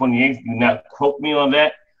October 28th. Do not quote me on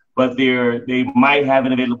that, but they might have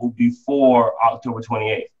it available before October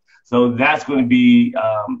 28th. So that's going to be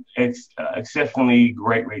exceptionally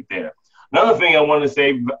great right there. Another thing I wanted to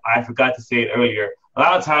say, I forgot to say it earlier, a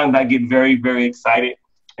lot of times I get very, very excited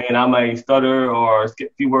and I might stutter or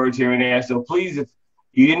skip a few words here and there. So please, if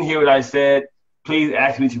you didn't hear what I said, please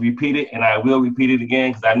ask me to repeat it, and I will repeat it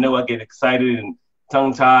again because I know I get excited and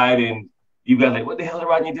tongue-tied, and you guys like, what the hell did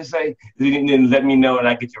Rodney just say? You didn't let me know, and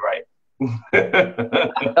I get you right.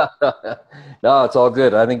 No, it's all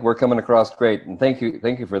good. I think we're coming across great, and thank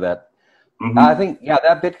you for that. Mm-hmm. I think, yeah,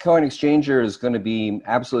 that Bitcoin exchanger is going to be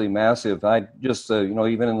absolutely massive. I just, you know,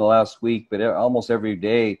 even in the last week, but almost every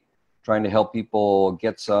day, trying to help people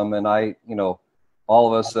get some, and all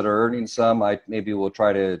of us that are earning some, maybe we'll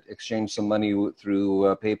try to exchange some money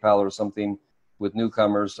through PayPal or something with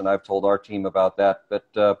newcomers, and I've told our team about that. But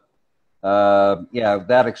yeah,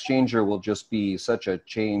 that exchanger will just be such a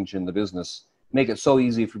change in the business, make it so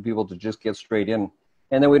easy for people to just get straight in.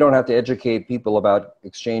 And then we don't have to educate people about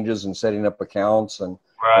exchanges and setting up accounts and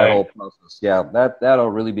that whole process. Yeah, that'll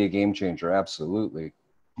really be a game changer. Absolutely.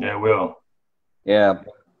 Yeah, it will. Yeah.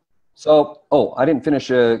 So, I didn't finish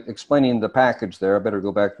explaining the package there. I better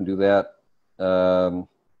go back and do that.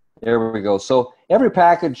 There we go. So every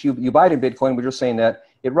package you buy it in Bitcoin, we're just saying that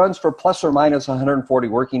it runs for plus or minus 140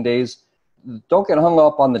 working days. Don't get hung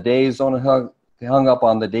up on the days. Don't hung up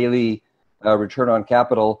on the daily return on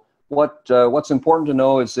capital. What's important to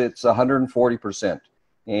know is it's 140%,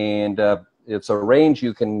 and it's a range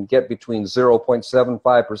you can get between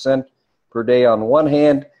 0.75% per day on one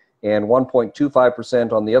hand and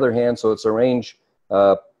 1.25% on the other hand. So it's a range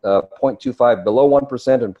 0.25 below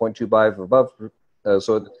 1% and 0.25 above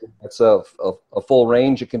So it's a full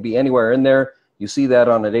range. It can be anywhere in there. You see that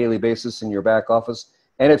on a daily basis in your back office.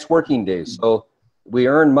 And it's working days. So we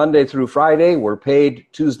earn Monday through Friday. We're paid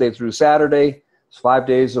Tuesday through Saturday. It's 5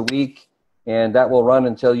 days a week. And that will run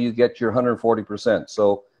until you get your 140%.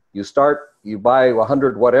 So you start, you buy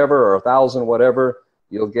 100 whatever or 1,000 whatever.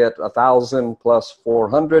 You'll get 1,000 plus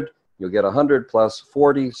 400. You'll get 100 plus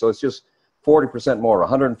 40. So it's just 40% more,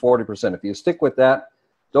 140%. If you stick with that,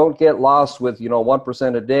 don't get lost with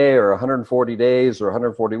 1% a day or 140 days or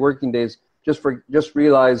 140 working days. Just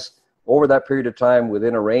realize over that period of time,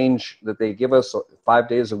 within a range that they give us, 5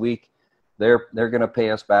 days a week, they're going to pay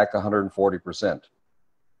us back 140%.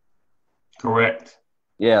 Correct.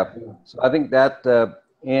 Yeah. So I think that,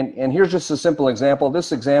 and here's just a simple example.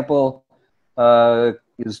 This example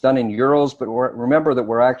is done in euros, but remember that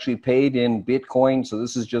we're actually paid in Bitcoin. So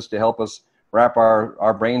this is just to help us wrap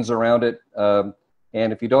our brains around it.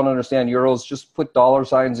 And if you don't understand euros, just put dollar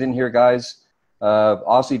signs in here, guys.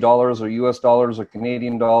 Aussie dollars or US dollars or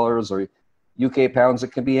Canadian dollars or UK pounds.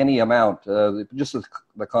 It can be any amount, just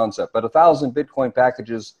the concept. But 1,000 Bitcoin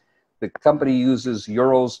packages, the company uses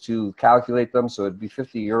euros to calculate them. So it'd be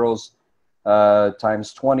 50 euros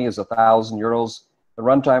times 20 is 1,000 euros. The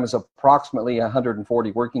runtime is approximately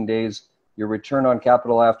 140 working days. Your return on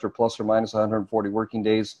capital after plus or minus 140 working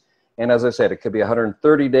days. And as I said, it could be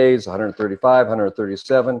 130 days, 135,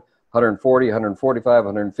 137, 140, 145,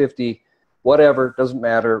 150, whatever, doesn't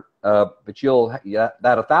matter. But that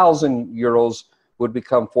 1,000 euros would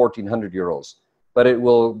become 1,400 euros. But it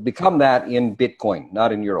will become that in Bitcoin,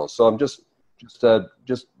 not in euros. So I'm just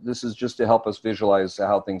this is just to help us visualize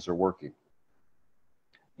how things are working.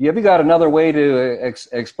 Have you got another way to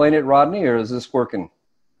explain it, Rodney, or is this working?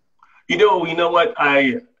 You know what?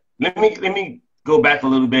 Let me go back a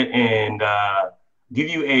little bit and give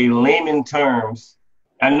you a layman terms.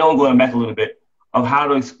 I know I'm going back a little bit of how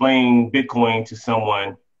to explain Bitcoin to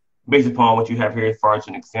someone based upon what you have here as far as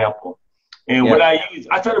an example. And what I use,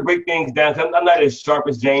 I try to break things down. I'm not as sharp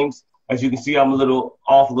as James. As you can see, I'm a little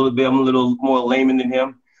off a little bit. I'm a little more layman than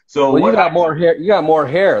him. So you got more hair. You got more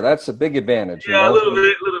hair. That's a big advantage. Yeah, a little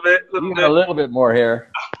bit. You got a little bit more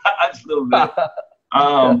hair. Just a little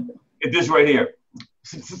bit. This right here.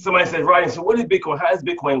 Somebody says, Rodney, so what is Bitcoin? How does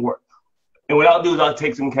Bitcoin work? And what I'll do is I'll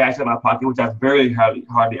take some cash out of my pocket, which I very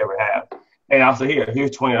hardly ever have. And I'll say,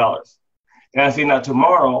 here's $20. And I say, now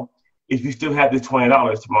tomorrow, if you still have this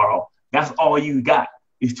 $20 tomorrow, that's all you got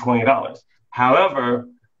is $20. However,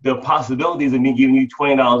 the possibilities of me giving you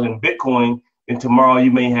 $20 in Bitcoin, and tomorrow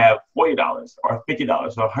you may have $40 or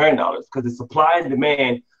 $50 or $100 because the supply and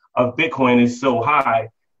demand of Bitcoin is so high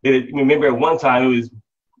that remember at one time it was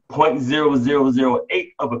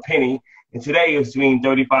 0.0008 of a penny, and today it's between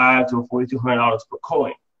 $35 to $4,200 per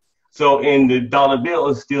coin. So in the dollar bill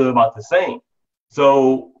is still about the same.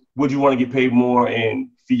 So would you want to get paid more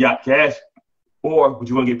in fiat cash, or would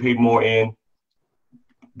you want to get paid more in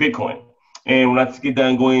Bitcoin? And when I get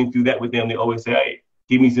done going through that with them, they always say, hey,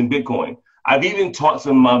 give me some Bitcoin. I've even taught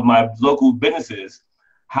some of my local businesses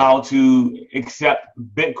how to accept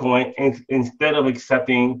Bitcoin instead of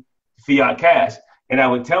accepting fiat cash. And I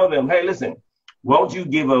would tell them, hey, listen, why don't you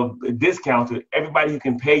give a discount to everybody who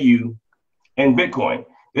can pay you in Bitcoin?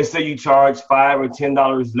 Let's say you charge $5 or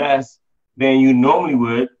 $10 less than you normally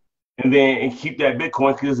would, and keep that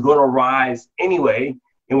Bitcoin because it's going to rise anyway.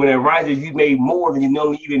 And when it rises, you made more than you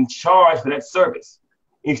normally even charge for that service.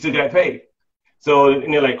 And you still got paid. So,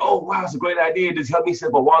 and they're like, oh, wow, it's a great idea. Just help me set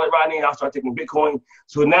up a wallet right now, and I'll start taking Bitcoin.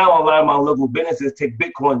 So now a lot of my local businesses take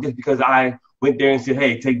Bitcoin just because I went there and said,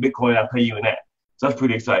 hey, take Bitcoin, I'll pay you in that. So that's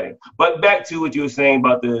pretty exciting. But back to what you were saying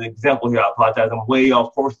about the example here, I apologize. I'm way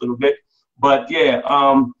off course a little bit. But yeah,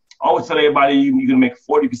 I always tell everybody you're going to make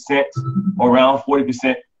 40% or around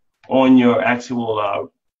 40% on your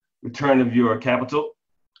actual return of your capital.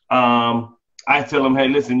 I tell them, hey,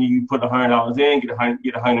 listen, you put $100 in, get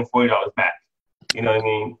 $140 back. You know what I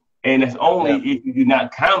mean? And that's only if you do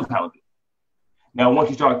not compound it. Now, once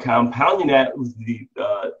you start compounding that with the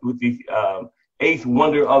eighth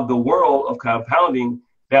wonder of the world of compounding,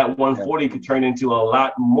 that 140 could turn into a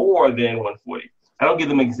lot more than 140. I don't give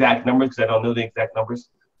them exact numbers because I don't know the exact numbers,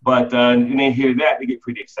 but when they hear that, they get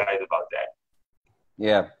pretty excited about that.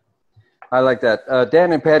 Yeah, I like that.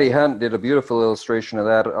 Dan and Patty Hunt did a beautiful illustration of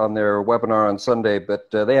that on their webinar on Sunday,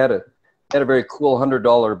 but they had a very cool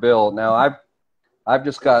 $100 bill. Now, I've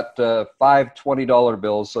just got 5 $20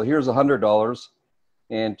 bills, so here's $100.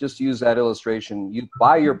 And just use that illustration. You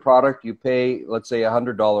buy your product, you pay, let's say,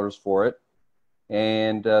 $100 for it,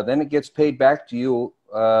 and then it gets paid back to you,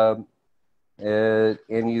 and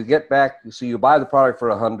you get back. So you buy the product for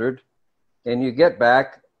 $100, and you get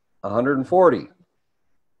back $140.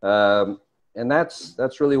 And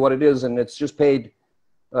that's really what it is, and it's just paid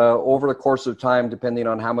over the course of time, depending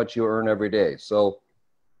on how much you earn every day. So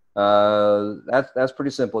that's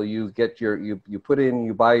pretty simple. You get you put in,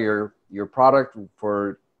 you buy your product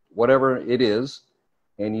for whatever it is,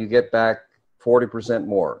 and you get back 40%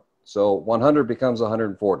 more. So 100 becomes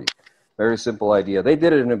 140. Very simple idea. They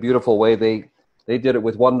did it in a beautiful way. They did it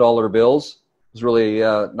with $1 bills. It was really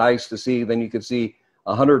nice to see. Then you could see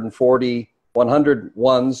 100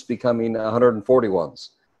 ones becoming 140 ones.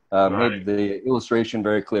 Made the illustration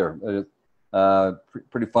very clear.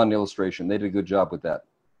 Pretty fun illustration. They did a good job with that.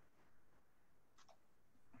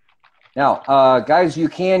 Now, guys, you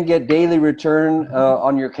can get daily return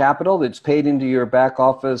on your capital that's paid into your back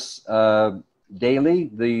office daily.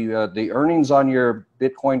 The earnings on your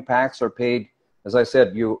Bitcoin packs are paid, as I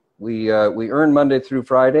said, we earn Monday through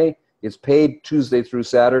Friday. It's paid Tuesday through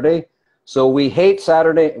Saturday. So we hate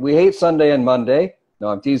Sunday and Monday. No,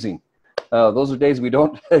 I'm teasing. Those are days we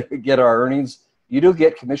don't get our earnings. You do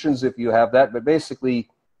get commissions if you have that, but basically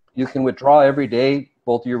you can withdraw every day,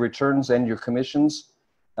 both your returns and your commissions.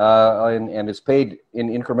 And it's paid in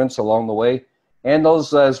increments along the way. And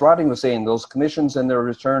those, as Rodney was saying, those commissions and their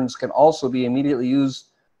returns can also be immediately used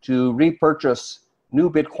to repurchase new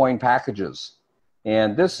Bitcoin packages.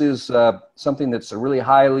 And this is something that's a really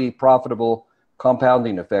highly profitable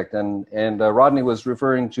compounding effect. And Rodney was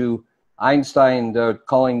referring to Einstein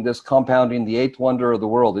calling this compounding the eighth wonder of the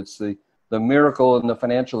world. It's the miracle in the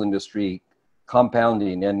financial industry,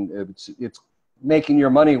 compounding, and it's making your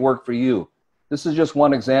money work for you. This is just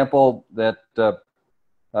one example that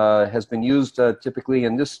has been used typically,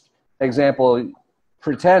 and this example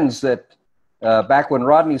pretends that back when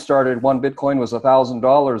Rodney started, one Bitcoin was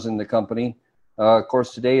 $1,000 in the company. Of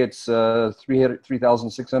course, today it's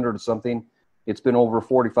 3,600 or something. It's been over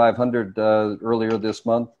 4,500 earlier this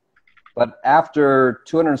month. But after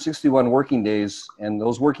 261 working days, and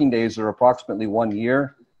those working days are approximately 1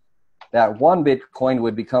 year, that one Bitcoin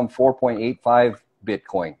would become 4.85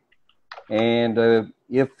 Bitcoin. And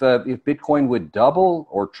if Bitcoin would double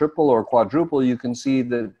or triple or quadruple, you can see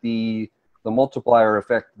that the multiplier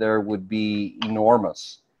effect there would be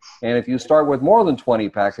enormous. And if you start with more than 20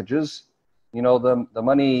 packages, you know, the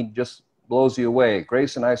money just blows you away.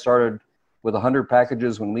 Grace and I started with 100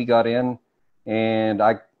 packages when we got in, and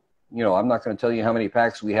I'm not going to tell you how many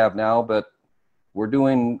packs we have now, but we're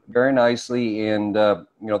doing very nicely. And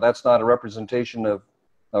that's not a representation of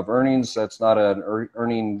earnings. That's not an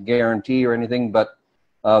earning guarantee or anything, but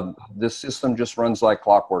this system just runs like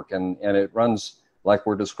clockwork, and it runs like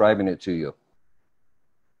we're describing it to you.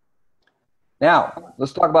 Now,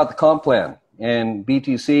 let's talk about the comp plan and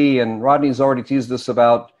BTC, and Rodney's already teased us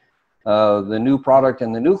about the new product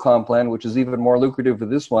and the new comp plan, which is even more lucrative for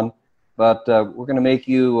this one, but we're going to make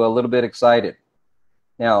you a little bit excited.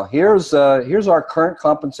 Now, here's our current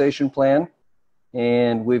compensation plan,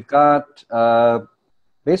 and we've got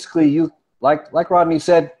basically, you like Rodney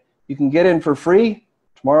said, you can get in for free.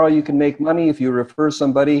 Tomorrow you can make money. If you refer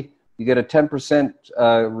somebody, you get a 10%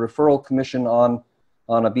 referral commission on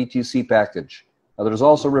a BTC package. There's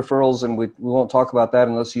also referrals, and we won't talk about that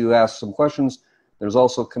unless you ask some questions. There's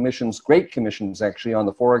also commissions, great commissions actually, on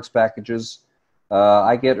the Forex packages.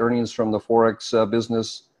 I get earnings from the Forex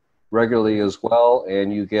business regularly as well,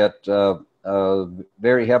 and you get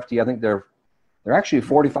very hefty, I think they're actually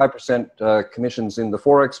 45% commissions in the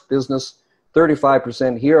Forex business,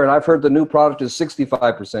 35% here, and I've heard the new product is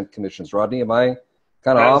 65% commissions. Rodney, am I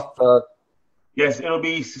kind of off? Yes, it'll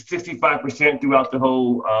be 65% throughout the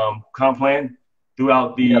whole comp plan, through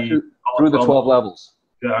the 12 levels.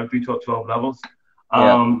 Yeah, through 12 levels.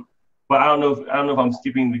 But I don't know if I'm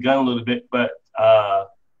skipping the gun a little bit, but I'll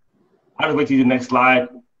just wait to the next slide,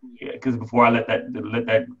 because before I let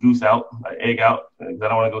that goose out, egg out, because I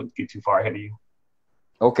don't want to get too far ahead of you.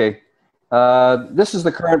 Okay. This is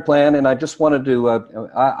the current plan, and I just wanted to,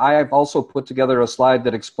 I have also put together a slide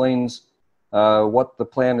that explains what the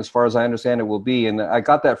plan, as far as I understand it, will be. And I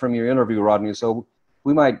got that from your interview, Rodney, so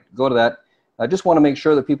we might go to that. I just want to make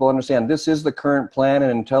sure that people understand this is the current plan,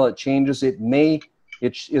 and until it changes, it's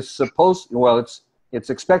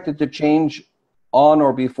expected to change on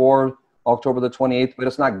or before October the 28th, but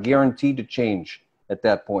it's not guaranteed to change at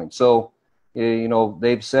that point. So,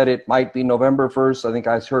 they've said it might be November 1st. I think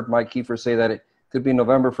I heard Mike Kiefer say that it could be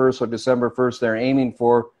November 1st or December 1st. They're aiming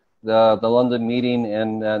for the London meeting,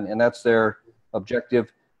 and that's their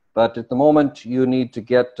objective. But at the moment, you need to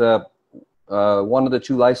get one of the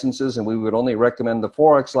two licenses, and we would only recommend the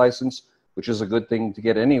Forex license, which is a good thing to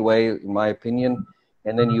get anyway, in my opinion.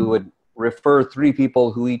 And then you would refer 3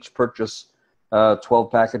 people who each purchase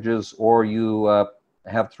 12 packages, or you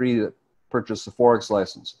have 3 purchase the Forex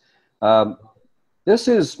license. This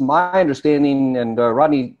is my understanding, and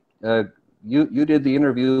Rodney, you did the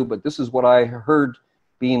interview, but this is what I heard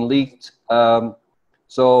being leaked.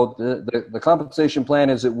 So the compensation plan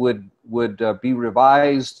is it would be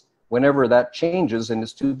revised whenever that changes, and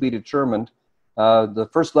it's to be determined. The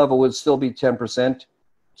first level would still be 10%.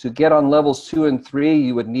 To get on levels 2 and 3,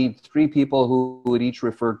 you would need 3 people who would each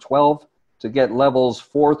refer 12. To get levels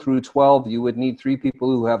 4 through 12, you would need 3 people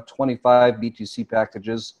who have 25 BTC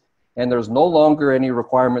packages. And there's no longer any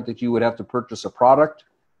requirement that you would have to purchase a product.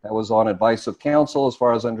 That was on advice of counsel, as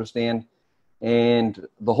far as I understand. And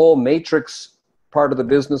the whole matrix part of the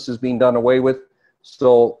business is being done away with.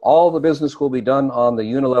 So all the business will be done on the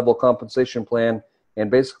unilevel compensation plan. And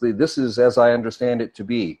basically, this is as I understand it to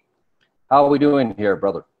be. How are we doing here,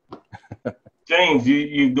 brother? James,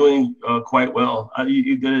 you're doing quite well.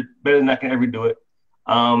 You did it better than I can ever do it.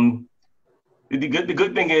 The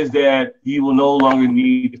good thing is that you will no longer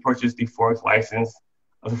need to purchase the Forex license.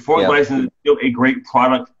 The Forex license is still a great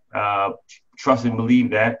product. Trust and believe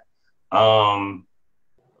that.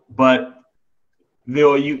 But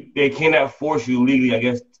they cannot force you legally, I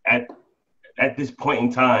guess, at this point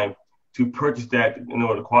in time to purchase that in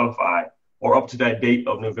order to qualify, or up to that date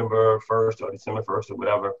of November 1st or December 1st or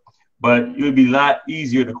whatever. But it would be a lot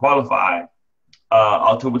easier to qualify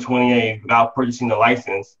October 28th without purchasing the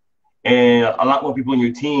license. And a lot more people in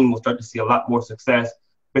your team will start to see a lot more success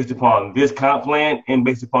based upon this comp plan and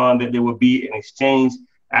based upon that there will be an exchange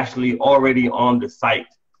actually already on the site,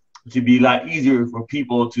 which would be a lot easier for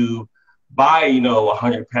people to buy,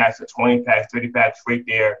 100 packs or 20 packs, 30 packs right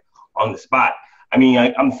there on the spot. I mean,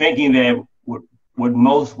 I'm thinking that what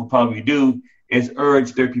most will probably do is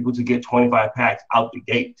urge their people to get 25 packs out the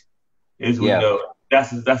gate.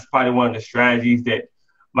 That's probably one of the strategies that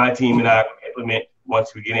my team and I implement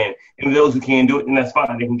once we get in. And those who can't do it, then that's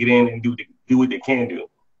fine. They can get in and do what they can do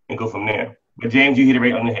and go from there. But James, you hit it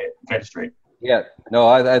right on the head. Got it straight. Yeah, no,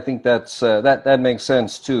 I think that's that makes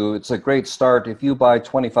sense too. It's a great start. If you buy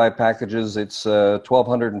 25 packages, it's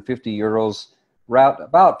 1,250 euros,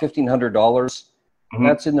 about $1,500. Mm-hmm.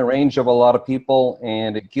 That's in the range of a lot of people,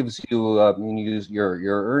 and it gives you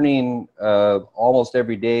you're earning almost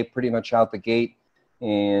every day, pretty much out the gate,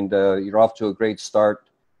 and you're off to a great start.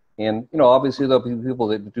 And obviously there'll be people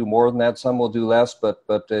that do more than that. Some will do less, but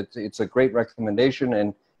it's a great recommendation.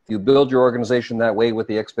 And if you build your organization that way with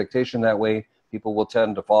the expectation that way, people will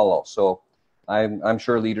tend to follow. So I'm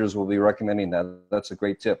sure leaders will be recommending that. That's a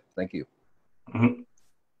great tip. Thank you. Mm-hmm.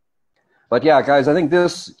 But yeah, guys, I think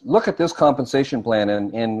look at this compensation plan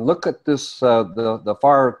and look at this, the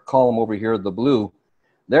far column over here, the blue.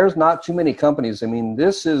 There's not too many companies. I mean,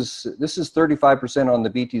 this is 35% on the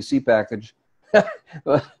BTC package.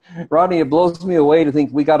 Rodney, it blows me away to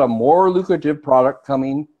think we got a more lucrative product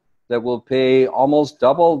coming that will pay almost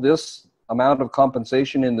double this amount of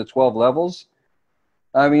compensation in the 12 levels.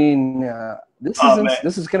 I mean, this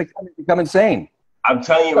is going to become insane. I'm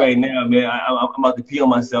telling you right now, man, I'm about to pee on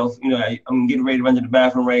myself. I'm getting ready to run to the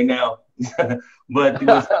bathroom right now. But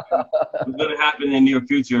what's going to happen in the near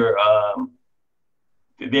future,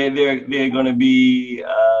 they're going to be,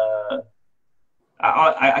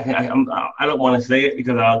 I don't want to say it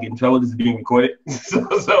because I'll get in trouble. This is being recorded.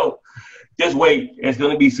 so just wait. It's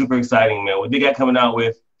going to be super exciting, man, what they got coming out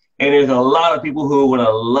with. And there's a lot of people who are going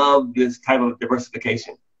to love this type of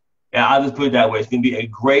diversification. Yeah, I'll just put it that way. It's going to be a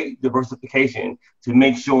great diversification to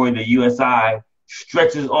make sure that USI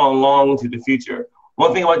stretches on long into the future.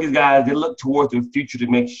 One thing about these guys, they look towards the future to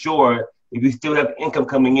make sure if we still have income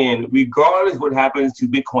coming in, regardless of what happens to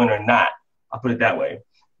Bitcoin or not, I'll put it that way,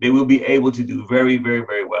 they will be able to do very, very,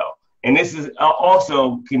 very well. And this is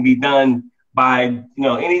also can be done by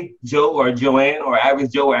any Joe or Joanne or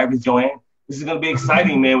average Joe or average Joanne. This is going to be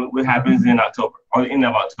exciting, man, what happens in October or the end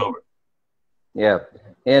of October. Yeah.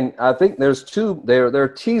 And I think there's two, they're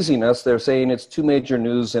teasing us. They're saying it's two major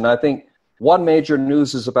news. And I think one major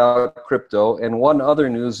news is about crypto and one other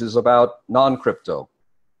news is about non-crypto.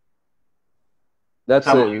 That's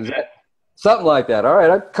something like that. All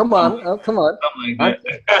right. Come on. Come on. Something like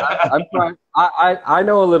that. I'm trying. I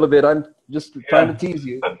know a little bit. I'm just trying to tease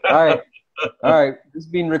you. All right. All right. This is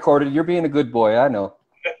being recorded. You're being a good boy. I know.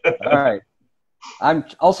 All right. I'm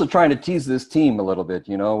also trying to tease this team a little bit.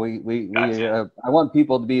 Gotcha. I want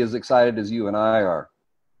people to be as excited as you and I are.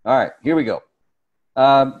 All right, here we go.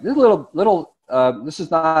 This is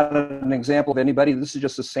not an example of anybody. This is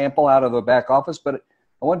just a sample out of the back office, but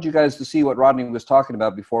I want you guys to see what Rodney was talking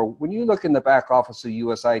about before. When you look in the back office of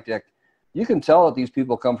USI Tech, you can tell that these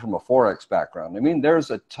people come from a Forex background. I mean, there's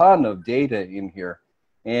a ton of data in here,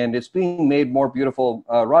 and it's being made more beautiful.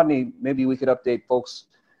 Rodney, maybe we could update folks.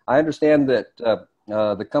 I understand that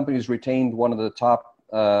the company's retained one of the top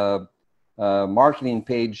marketing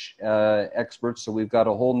page experts. So we've got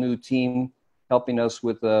a whole new team helping us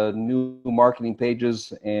with new marketing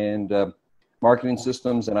pages and marketing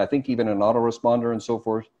systems, and I think even an autoresponder and so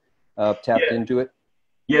forth tapped into it.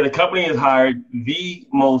 Yeah, the company has hired the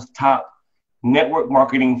most top network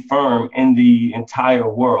marketing firm in the entire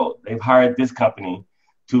world. They've hired this company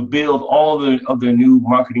to build all of their new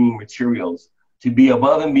marketing materials to be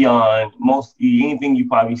above and beyond most anything you've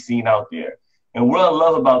probably seen out there. And what I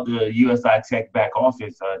love about the USI Tech back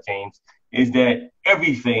office, James, is that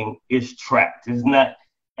everything is tracked.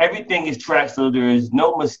 Everything is tracked, so there is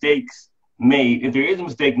no mistakes made. If there is a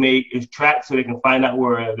mistake made, it's tracked so they can find out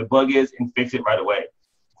where the bug is and fix it right away.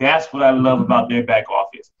 That's what I love about their back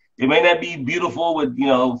office. It may not be beautiful with,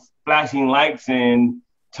 flashing lights and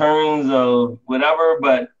turns of whatever,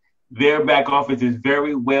 but their back office is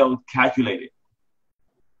very well calculated.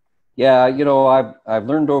 Yeah, I've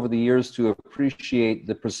learned over the years to appreciate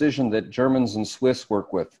the precision that Germans and Swiss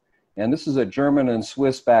work with. And this is a German and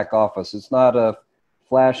Swiss back office. It's not a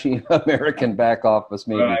flashy American back office,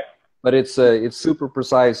 maybe, right. But it's super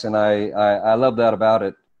precise, and I love that about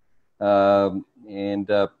it.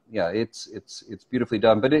 Yeah, it's beautifully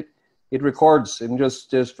done. But it records, and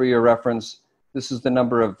just for your reference, this is the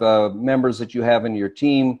number of members that you have in your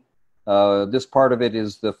team. This part of it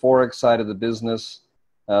is the Forex side of the business.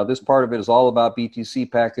 This part of it is all about BTC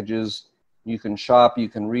packages. You can shop, you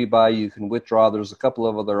can rebuy, you can withdraw. There's a couple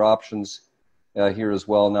of other options here as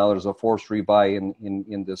well. Now there's a forced rebuy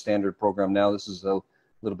in the standard program. Now this is a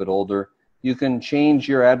little bit older. You can change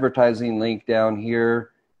your advertising link down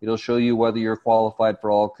here. It'll show you whether you're qualified for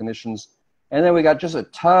all commissions. And then we got just a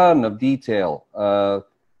ton of detail all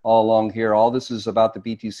along here. All this is about the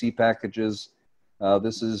BTC packages.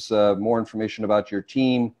 This is more information about your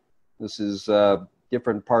team. This is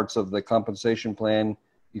different parts of the compensation plan.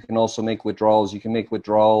 You can also make withdrawals. You can make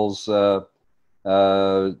withdrawals from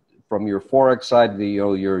your Forex side,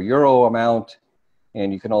 your Euro amount,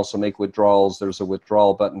 and you can also make withdrawals. There's a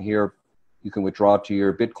withdrawal button here. You can withdraw to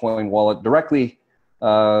your Bitcoin wallet directly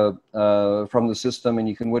from the system, and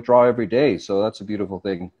you can withdraw every day. So that's a beautiful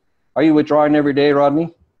thing. Are you withdrawing every day,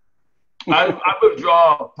 Rodney? I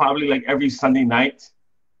withdraw probably like every Sunday night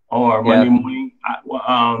or Monday morning.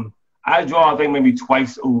 I draw, I think, maybe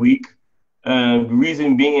twice a week. The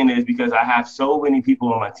reason being is because I have so many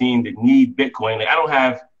people on my team that need Bitcoin. Like I don't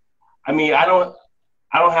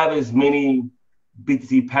have as many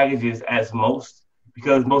BTC packages as most,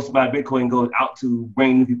 because most of my Bitcoin goes out to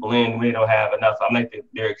bring new people in when they don't have enough. I'm like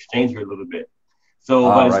their exchanger a little bit. So,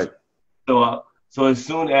 so as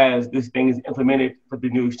soon as this thing is implemented for the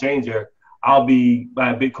new exchanger,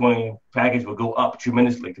 my Bitcoin package will go up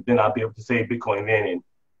tremendously, because then I'll be able to save Bitcoin then and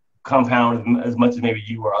compound as much as maybe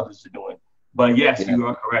you or others are doing. But yes, you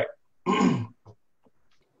are correct.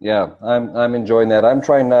 Yeah, I'm enjoying that. I'm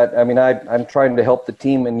trying I'm trying to help the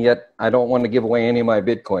team, and yet I don't want to give away any of my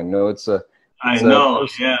Bitcoin. No, it's a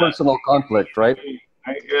personal conflict, right?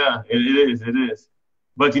 Yeah, it is.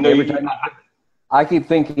 But every time I keep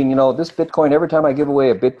thinking, this Bitcoin, every time I give away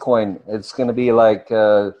a Bitcoin, it's going to be like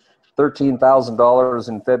 $13,000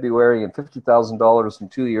 in February and $50,000 in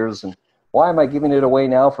 2 years, and why am I giving it away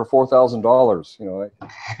now for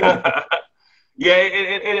 $4,000? Yeah,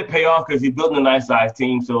 it'll pay off because you're building a nice size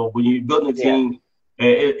team. So when you're building a team,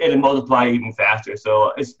 it'll multiply even faster.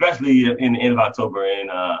 So especially in the end of October and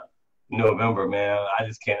November, man, I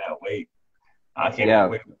just cannot wait. I cannot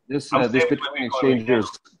wait. This Bitcoin exchanger,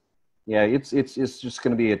 it's just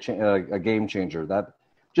going to be a game changer. That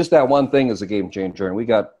one thing is a game changer, and we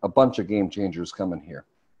got a bunch of game changers coming here.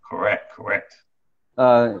 Correct.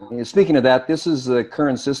 Speaking of that, this is the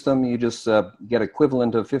current system. You just get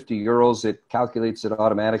equivalent of 50 euros. It calculates it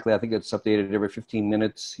automatically. I think it's updated every 15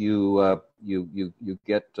 minutes. You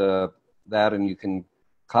get that, and you can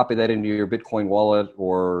copy that into your Bitcoin wallet,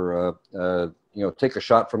 or take a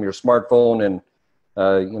shot from your smartphone and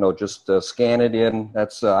just scan it in.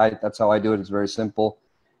 That's how I do it. It's very simple.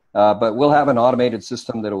 But we'll have an automated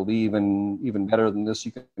system that will be even better than this.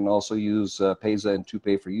 You can also use Payza and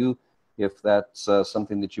TwoPay for You, if that's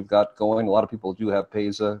something that you've got going. A lot of people do have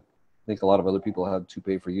Payza. I think a lot of other people have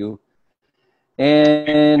TwoPay for You.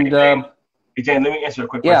 And hey, Jane, let me answer a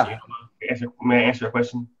quick question. May I answer a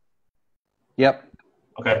question? Yep.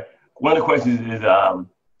 Okay. One of the questions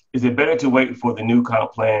is it better to wait for the new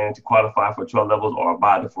comp plan to qualify for 12 levels, or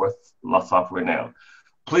buy the fourth software now?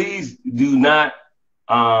 Please do not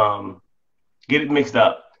get it mixed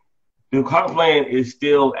up. The comp plan is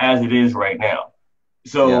still as it is right now.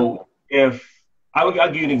 So if I'll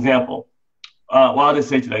give you an example. I'll just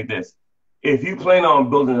say it like this. if you plan on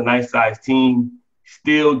building a nice sized team,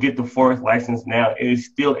 still get the Forex license now. It is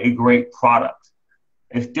still a great product.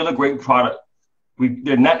 It's still a great product.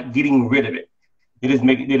 They're not getting rid of it. They're just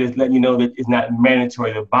letting you know that it's not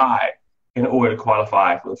mandatory to buy in order to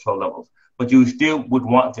qualify for the pro levels. But you still would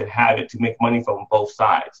want to have it to make money from both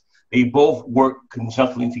sides. They both work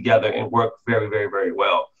conjunctly together and work very, very, very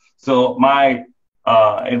well. So my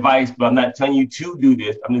advice, but I'm not telling you to do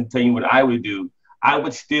this. I'm going to tell you what I would do. I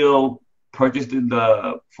would still purchase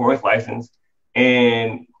the Forex license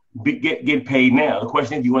and get paid now. The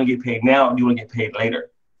question is, do you want to get paid now or do you want to get paid later?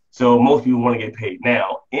 So most people want to get paid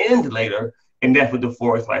now and later, and that's what the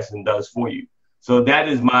Forex license does for you. So that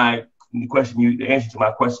is my question. The answer to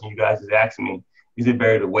my question you guys is asking me, is it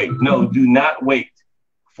better to wait? No, do not wait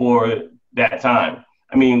for that time.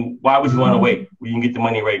 I mean, why would you want to wait when you can get the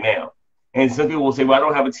money right now? And some people will say, well, I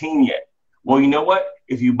don't have a team yet. Well, you know what?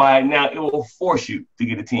 If you buy it now, it will force you to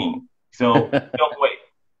get a team. So don't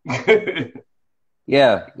wait.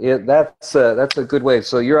 Yeah, that's a good way.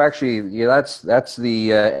 So you're actually, that's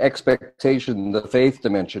the expectation, the faith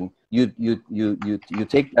dimension. You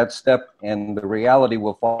take that step, and the reality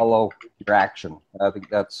will follow your action. I think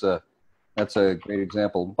that's a great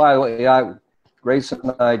example. By the way, Grace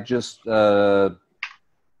and I just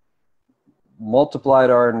multiplied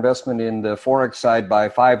our investment in the Forex side by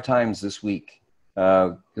 5 times this week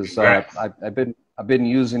because I've been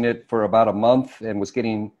using it for about a month and was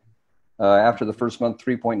getting. After the first month,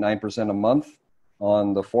 3.9% a month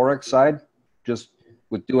on the Forex side, just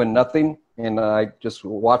with doing nothing. And I just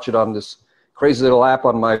watch it on this crazy little app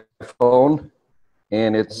on my phone.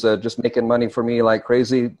 And it's just making money for me like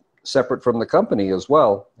crazy, separate from the company as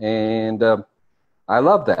well. And I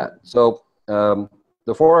love that. So the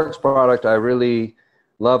Forex product, I really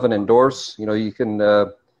love and endorse. You know, you can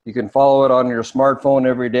follow it on your smartphone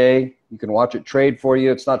every day. You can watch it trade for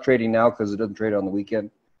you. It's not trading now because it doesn't trade on the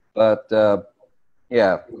weekend. But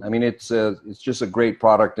yeah, I mean, it's just a great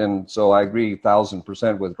product, and so I agree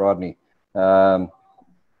 1,000% with Rodney. So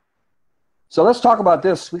let's talk about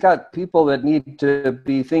this. We got people that need to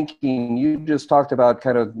be thinking. You just talked about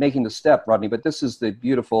kind of making the step, Rodney, but this is the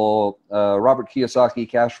beautiful Robert Kiyosaki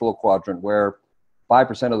cash flow quadrant, where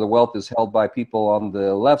 5% of the wealth is held by people on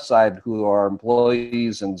the left side who are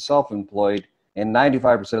employees and self-employed, and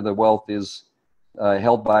 95% of the wealth is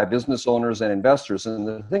held by business owners and investors. And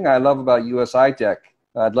the thing I love about USI Tech,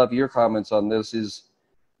 I'd love your comments on this, is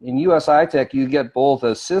in USI Tech, you get both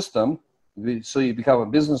a system, so you become a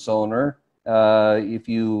business owner if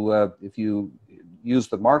you use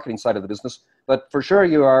the marketing side of the business. But for sure,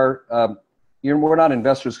 we're not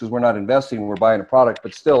investors because we're not investing, we're buying a product,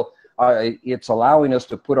 but still, it's allowing us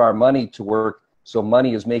to put our money to work, so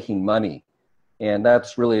money is making money. And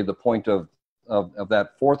that's really the point of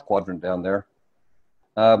that 4th quadrant down there.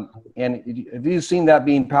 And have you seen that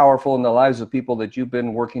being powerful in the lives of people that you've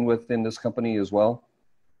been working with in this company as well?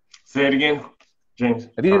 Say it again, James.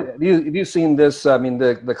 Have you seen this? I mean,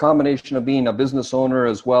 the combination of being a business owner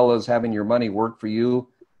as well as having your money work for you.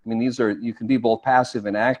 I mean, you can be both passive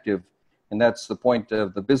and active, and that's the point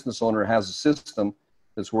of the business owner has a system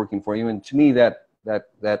that's working for you. And to me, that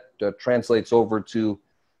translates over to,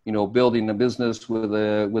 you know, building a business with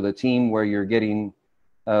a team where you're getting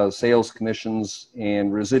sales commissions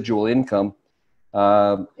and residual income,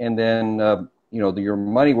 and then you know, your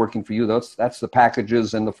money working for you. That's the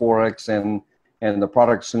packages and the Forex and the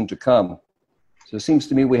products soon to come. So it seems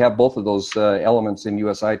to me we have both of those elements in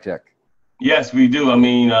USI Tech. Yes, we do. I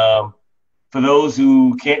mean, for those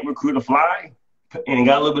who can't recruit a fly and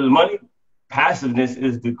got a little bit of money, passiveness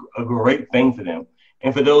is a great thing for them.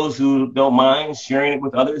 And for those who don't mind sharing it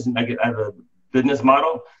with others, and like as a business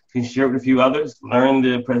model, can share it with a few others, learn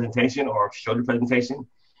the presentation or show the presentation,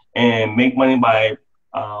 and make money by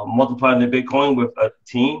multiplying their Bitcoin with a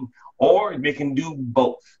team, or they can do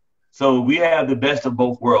both. So we have the best of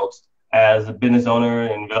both worlds as a business owner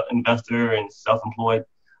and investor and self-employed.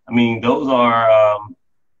 I mean, those are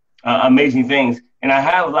amazing things. And I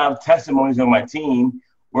have a lot of testimonies on my team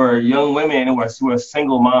where young women who are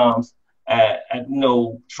single moms,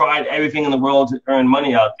 tried everything in the world to earn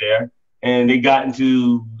money out there. And they got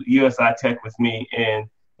into USI Tech with me, and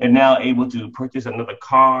they're now able to purchase another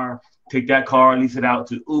car, take that car, lease it out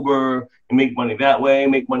to Uber, and make money that way,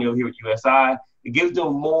 make money over here at USI. It gives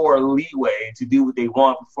them more leeway to do what they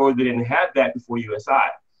want before they didn't have that before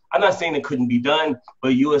USI. I'm not saying it couldn't be done, but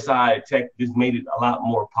USI Tech just made it a lot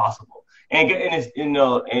more possible. And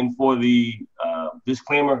for the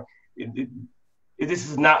disclaimer, this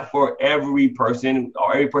is not for every person,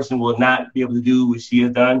 or every person will not be able to do what she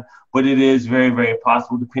has done, but it is very, very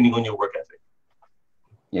possible depending on your work ethic.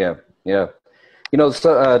 Yeah, yeah. You know,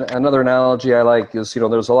 so, another analogy I like is, you know,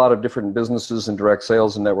 there's a lot of different businesses in direct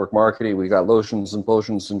sales and network marketing. We got lotions and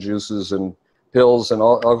potions and juices and pills and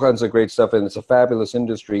all kinds of great stuff, and it's a fabulous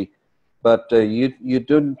industry. But you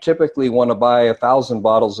don't typically want to buy 1,000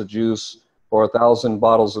 bottles of juice or 1,000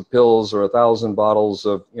 bottles of pills or 1,000 bottles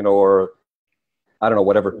of, you know, or I don't know,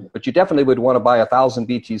 whatever. But you definitely would want to buy 1,000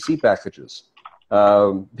 BTC packages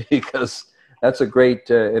because that's a great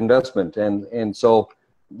investment. And so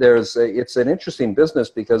it's an interesting business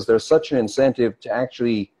because there's such an incentive to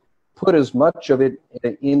actually put as much of it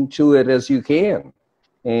into it as you can.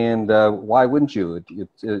 And why wouldn't you?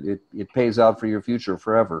 It pays out for your future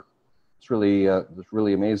forever. It's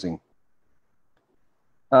really amazing.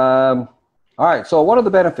 All right, so what are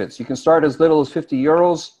the benefits? You can start as little as 50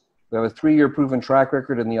 euros. We have a 3-year proven track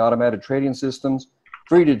record in the automated trading systems.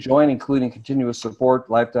 Free to join, including continuous support,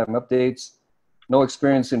 lifetime updates. No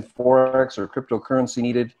experience in Forex or cryptocurrency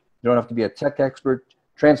needed. You don't have to be a tech expert.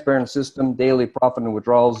 Transparent system, daily profit and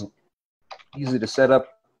withdrawals, easy to set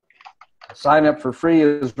up. Sign up for free,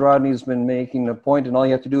 as Rodney's been making a point, and all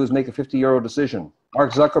you have to do is make a 50-euro decision.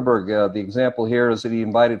 Mark Zuckerberg, the example here is that he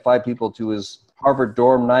invited 5 people to his Harvard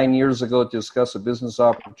dorm 9 years ago to discuss a business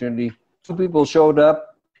opportunity. 2 people showed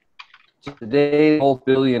up. Today, both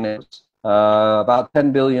billionaires. About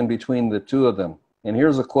 10 billion between the 2 of them. And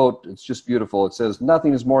here's a quote. It's just beautiful. It says,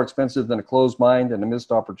 "Nothing is more expensive than a closed mind and a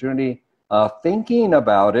missed opportunity. Thinking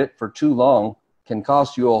about it for too long can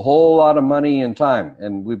cost you a whole lot of money and time."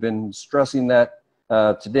 And we've been stressing that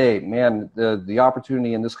today. Man, the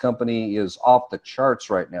opportunity in this company is off the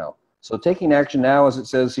charts right now. So taking action now, as it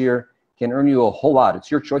says here, can earn you a whole lot.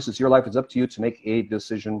 It's your choice. It's your life. It's up to you to make a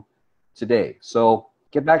decision today. So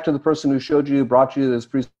get back to the person who showed you, brought you this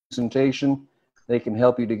presentation. They can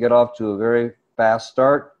help you to get off to a very fast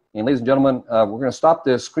start. And ladies and gentlemen, we're going to stop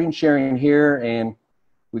the screen sharing here, and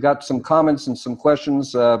we got some comments and some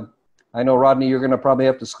questions. I know, Rodney, you're going to probably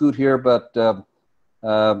have to scoot here, but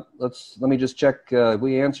let me just check.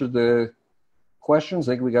 We answered the questions.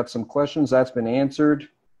 I think we got some questions. That's been answered.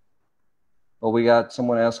 Oh, we got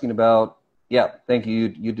someone asking about, yeah, thank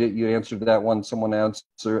you. You answered that one. Someone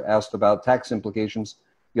asked about tax implications.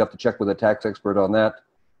 You have to check with a tax expert on that.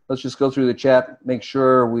 Let's just go through the chat, make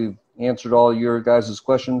sure we've answered all your guys'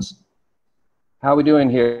 questions. How are we doing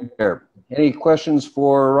here? Any questions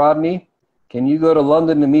for Rodney? Can you go to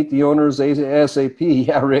London to meet the owners ASAP?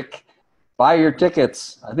 Yeah, Rick. Buy your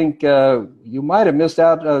tickets. I think you might have missed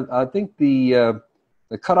out. I think the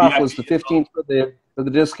cutoff was the 15th for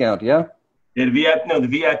the discount. Yeah. Yeah, the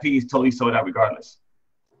VIP is totally sold out regardless.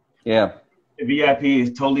 Yeah. The VIP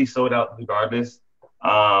is totally sold out regardless.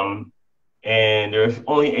 And there's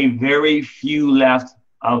only a very few left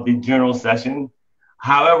of the general session.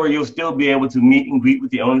 However, you'll still be able to meet and greet with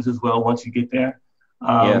the owners as well once you get there.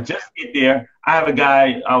 Just get there. I have a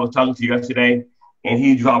guy I was talking to yesterday, and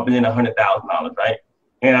he's dropping in $100,000, right?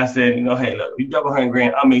 And I said, you know, hey, look, if you drop 100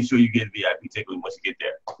 grand, I'll make sure you get a VIP ticket once you get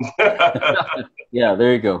there. Yeah,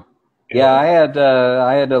 there you go. Yeah, I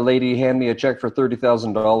had a lady hand me a check for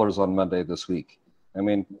 $30,000 on Monday this week. I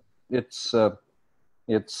mean, it's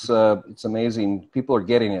amazing. People are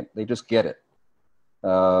getting it. They just get it.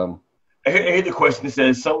 Here's the question. It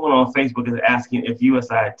says, someone on Facebook is asking if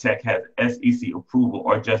USI Tech has SEC approval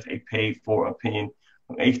or just a paid-for opinion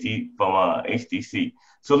from HTC.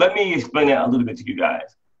 So let me explain that a little bit to you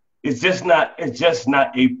guys. It's just not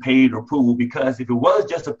a paid approval, because if it was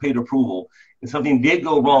just a paid approval and something did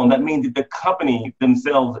go wrong, that means that the company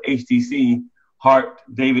themselves, HTC, Hart,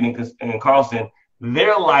 David, and Carlson,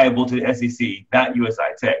 they're liable to the SEC, not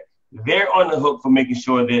USI Tech. They're on the hook for making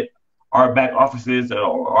sure that our back offices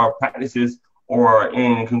or our practices are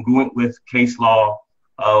in congruent with case law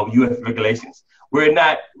of U.S. regulations. We're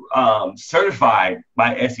not certified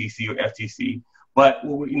by SEC or FTC, but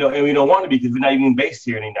and we don't want to be, because we're not even based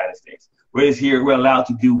here in the United States. Whereas here we're allowed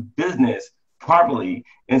to do business properly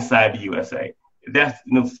inside the USA. That's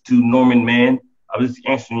to Norman Mann. I was just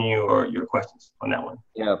answering your questions on that one.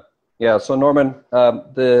 Yeah. So Norman,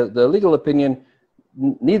 the legal opinion,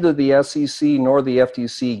 neither the SEC nor the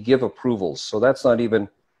FTC give approvals. So that's not even,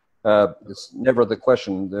 it's never the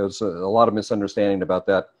question. There's a lot of misunderstanding about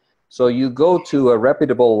that. So you go to a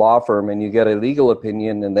reputable law firm and you get a legal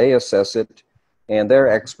opinion, and they assess it, and they're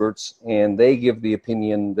experts, and they give the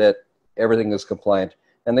opinion that everything is compliant.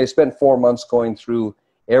 And they spent 4 months going through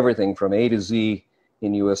everything from A to Z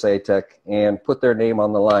in USA Tech and put their name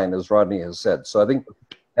on the line, as Rodney has said. So I think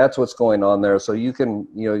that's what's going on there. So you can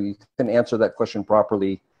answer that question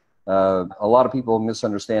properly. A lot of people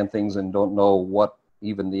misunderstand things and don't know what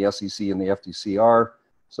even the SEC and the FTC are.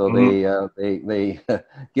 So they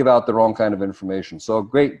give out the wrong kind of information. So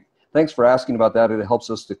great. thanks for asking about that. It helps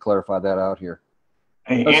us to clarify that out here.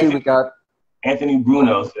 Hey, Let's see, we got Anthony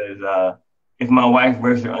Bruno says, if my wife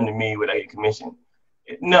registered under me, would I get commission?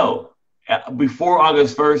 No. Before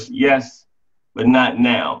August 1st, yes, but not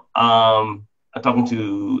now. I'm talking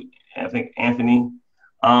to, I think, Anthony.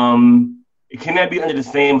 It cannot be under the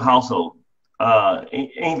same household.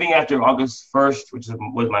 Anything after August 1st, which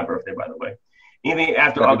was my birthday, by the way. Anything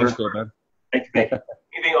after August 1st, anything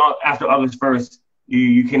after August 1st,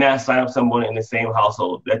 you cannot sign up someone in the same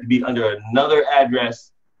household. That to be under another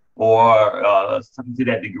address or something to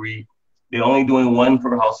that degree. They're only doing one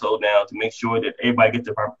per household now to make sure that everybody gets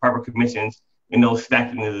the proper commissions and no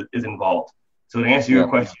stacking is involved. So to answer your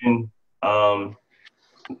question,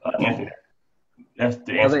 Anthony, that's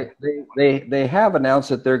the answer. They have announced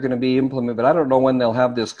that they're going to be implemented, but I don't know when they'll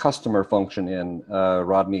have this customer function in,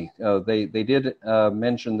 Rodney. They did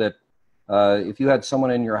mention that if you had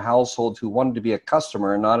someone in your household who wanted to be a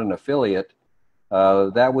customer and not an affiliate,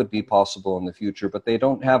 that would be possible in the future, but they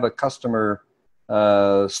don't have a customer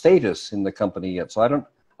status in the company yet. So I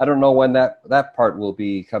don't know when that part will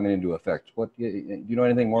be coming into effect. What do you know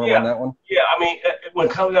anything more on that one? Yeah, I mean, when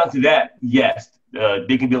it comes down to that, yes, they'll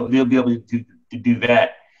be able to do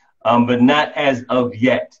that, but not as of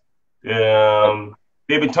yet. They've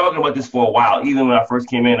been talking about this for a while. Even when I first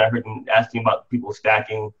came in, I heard them asking about people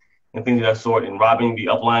stacking and things of that sort, and robbing the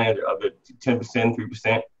upline of the 10%,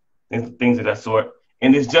 3%, and things of that sort.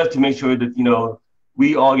 And it's just to make sure that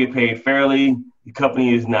we all get paid fairly. The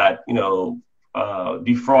company is not,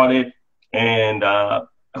 defrauded. And, of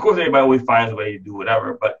course, everybody always finds a way to do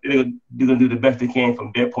whatever, but they're going to do the best they can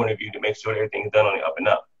from their point of view to make sure everything's done on the up and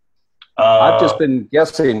up. I've just been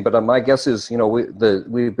guessing, but my guess is,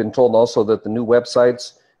 we've been told also that the new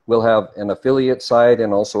websites will have an affiliate side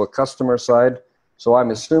and also a customer side. So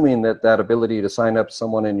I'm assuming that ability to sign up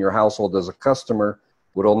someone in your household as a customer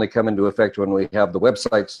would only come into effect when we have the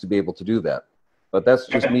websites to be able to do that. But that's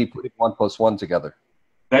just me putting 1 + 1 together.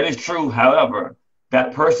 That is true. However,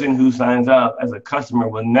 that person who signs up as a customer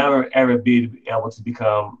will never, ever be able to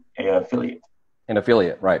become an affiliate. An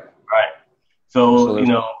affiliate, right. Right. So there's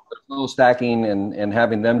no stacking and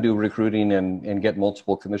having them do recruiting and get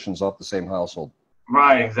multiple commissions off the same household.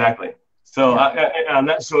 Right, exactly. So I'm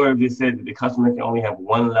not sure if they said that the customer can only have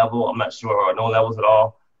one level. I'm not sure, or no levels at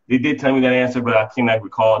all. They did tell me that answer, but I cannot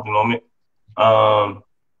recall at the moment.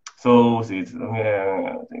 So let's see. I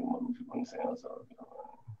think more people understand.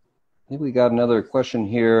 I think we got another question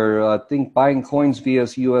here. I think buying coins via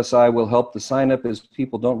USI will help the sign up, as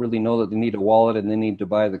people don't really know that they need a wallet and they need to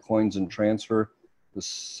buy the coins and transfer.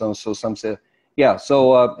 So some say, yeah.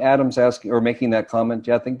 So Adam's asking or making that comment.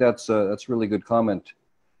 Yeah, I think that's a really good comment.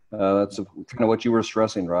 That's kind of what you were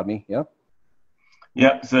stressing, Rodney. Yeah.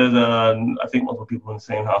 Yeah. So I think multiple people in the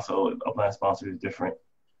same household, upline sponsor is different.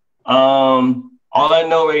 All I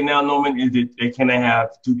know right now, Norman, is that they cannot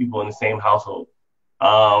have two people in the same household.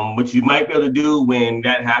 What you might be able to do when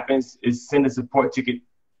that happens is send a support ticket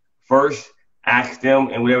first, ask them,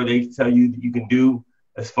 and whatever they tell you that you can do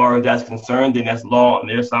as far as that's concerned, then that's law on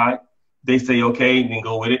their side. They say okay, then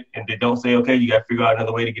go with it. And they don't say okay, you got to figure out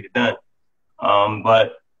another way to get it done.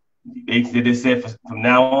 But they said from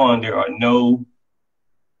now on, there are no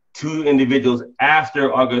two individuals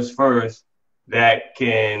after August 1st that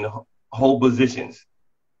can hold positions,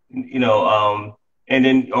 and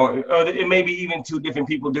then, or it may be even two different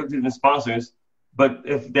people, different sponsors. But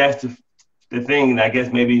if that's the thing, I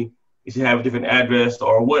guess maybe you should have a different address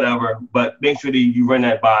or whatever. But make sure that you run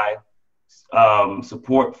that by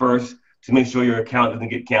support first to make sure your account doesn't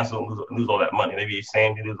get canceled and lose all that money. Maybe you're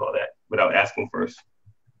saying to lose all that without asking first.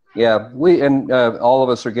 Yeah, all of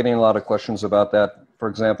us are getting a lot of questions about that. For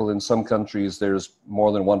example, in some countries, there's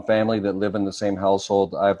more than one family that live in the same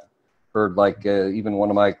household. I've heard even one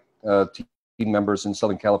of my team members in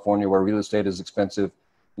Southern California, where real estate is expensive,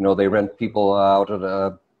 they rent people out at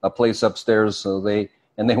a place upstairs, so they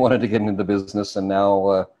wanted to get into the business and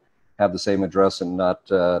now have the same address and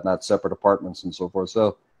not separate apartments and so forth.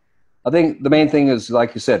 So I think the main thing is,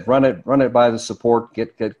 like you said, run it by the support,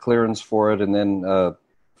 get clearance for it, and then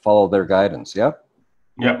follow their guidance. Yeah.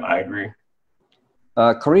 Yep, I agree.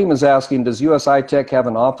 Kareem is asking, does USI Tech have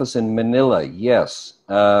an office in Manila? Yes.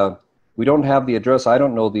 We don't have the address. I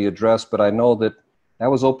don't know the address, but I know that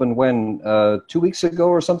was opened when 2 weeks ago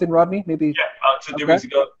or something, Rodney? Maybe. Yeah, 2 weeks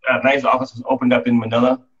ago. Nice office was opened up in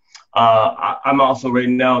Manila. I'm also right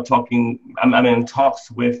now I'm in talks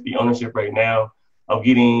with the ownership right now of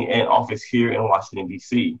getting an office here in Washington,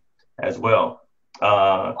 D.C. as well.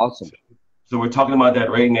 Awesome. So we're talking about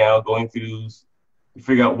that right now, going through to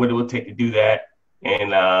figure out what it would take to do that,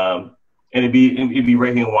 and it'd be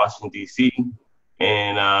right here in Washington, D.C.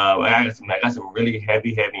 And I got some really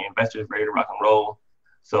heavy investors ready to rock and roll.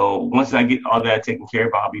 So once I get all that taken care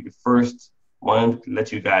of, I'll be the first one to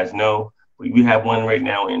let you guys know. We have one right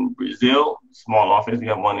now in Brazil, small office. We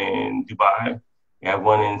have one in Dubai. We have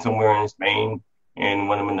one in somewhere in Spain and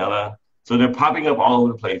one in Manila. So they're popping up all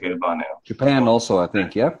over the place right about now. Japan also, I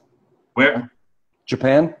think, yeah? Where?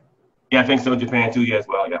 Japan? Yeah, I think so. Japan too, yeah, as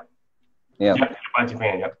well, yeah. Yeah. Yeah,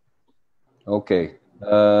 Japan, yeah. Okay.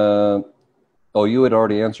 Oh, you had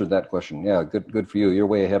already answered that question. Yeah, good for you. You're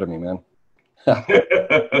way ahead of me, man.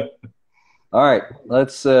 All right,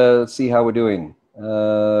 let's see how we're doing.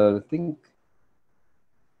 I think.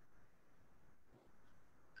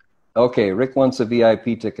 Okay, Rick wants a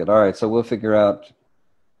VIP ticket. All right, so we'll figure out.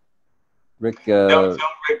 Rick.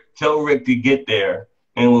 Tell Rick to get there,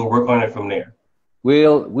 and we'll work on it from there.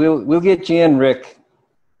 We'll get you in, Rick.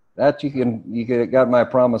 That you got my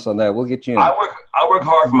promise on that. We'll get you in. I work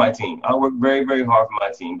hard for my team. I work very, very hard for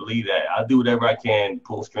my team. Believe that. I'll do whatever I can,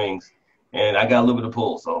 pull strings, and I got a little bit of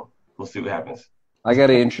pull, so we'll see what happens. I got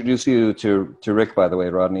to introduce you to Rick, by the way,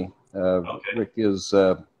 Rodney. Okay. Rick is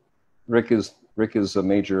a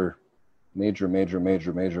major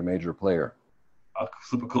player. Oh,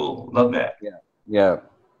 super cool. Love that. Yeah.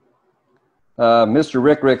 Mr.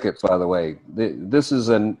 Rick Ricketts, by the way. This is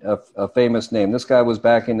a famous name. This guy was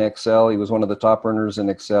back in Excel. He was one of the top earners in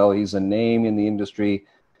Excel. He's a name in the industry.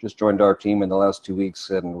 Just joined our team in the last 2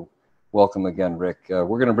 weeks, and welcome again, Rick. We're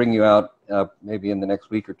going to bring you out maybe in the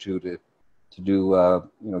next week or two to do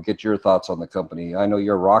get your thoughts on the company. I know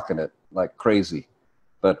you're rocking it like crazy,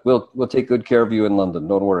 but we'll take good care of you in London.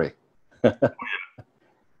 Don't worry.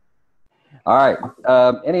 All right.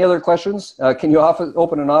 Any other questions? Can you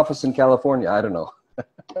open an office in California? I don't know.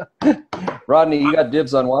 Rodney, you got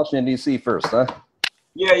dibs on Washington, D.C. first, huh?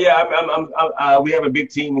 Yeah. We have a big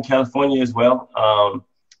team in California as well.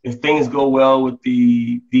 If things go well with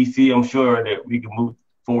the D.C., I'm sure that we can move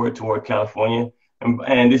forward toward California.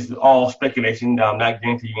 And this is all speculation. I'm not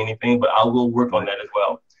guaranteeing anything, but I will work on that as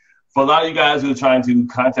well. For a lot of you guys who are trying to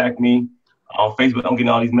contact me on Facebook, I'm getting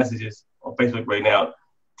all these messages on Facebook right now.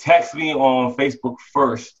 Text me on Facebook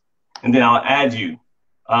first, and then I'll add you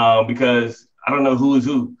because I don't know who is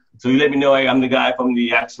who. So you let me know, hey, I'm the guy from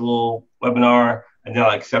the actual webinar, and then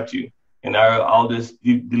I'll accept you. And I'll just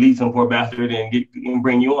delete some poor bastard and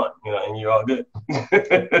bring you on, and you're all good.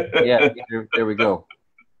 Yeah, there we go.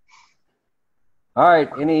 All right.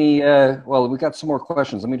 Well, we got some more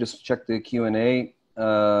questions. Let me just check the Q&A.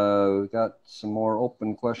 We got some more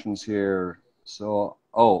open questions here. So,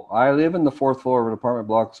 I live in the 4th floor of an apartment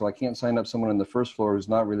block, so I can't sign up someone on the 1st floor who's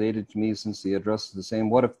not related to me since the address is the same.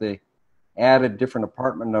 What if they added different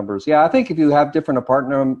apartment numbers? Yeah, I think if you have different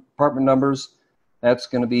apartment numbers, that's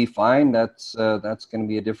going to be fine. That's going to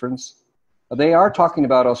be a difference. They are talking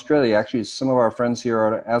about Australia. Actually, some of our friends here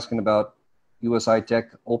are asking about USI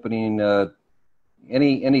Tech opening.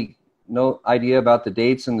 Any idea about the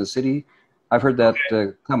dates in the city? I've heard that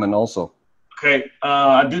coming also. Okay,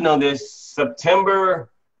 I do know this. September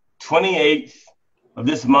 28th of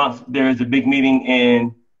this month, there is a big meeting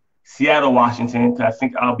in Seattle, Washington. I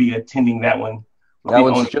think I'll be attending that one. That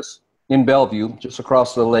one's just in Bellevue, just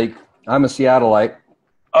across the lake. I'm a Seattleite.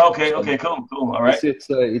 Okay, cool. All right.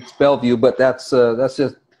 It's Bellevue, but that's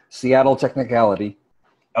just Seattle technicality.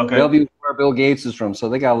 Okay. Bellevue is where Bill Gates is from, so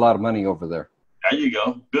they got a lot of money over there. There you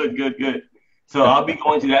go. Good. So I'll be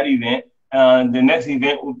going to that event. The next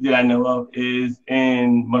event that I know of is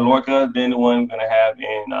in Mallorca, then the one I'm going to have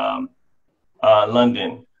in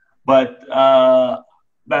London. But I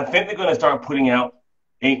think they're going to start putting out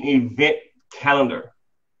an event calendar.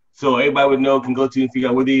 So everybody would know, can go to and figure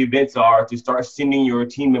out where the events are to start sending your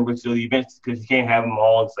team members to the events because you can't have them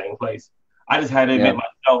all in the same place. I just had an event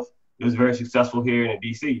myself. It was very successful here in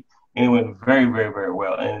DC, and it went very, very, very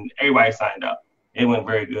well. And everybody signed up. It went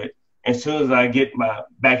very good. As soon as I get my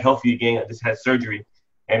back healthy again, I just had surgery,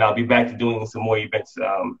 and I'll be back to doing some more events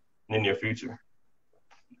in the near future.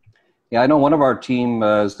 Yeah, I know one of our team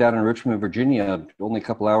is down in Richmond, Virginia, only a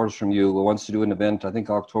couple hours from you, who wants to do an event, I think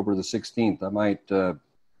October the 16th. I might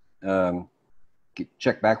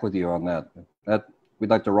check back with you on that. We'd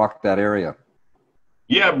like to rock that area.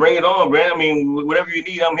 Yeah, bring it on, man. I mean, whatever you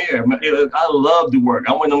need, I'm here. I love to work.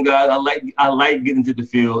 I'm one of them guys. I like getting to the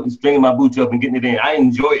field and stringing my boots up and getting it in. I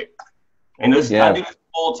enjoy it. And I do this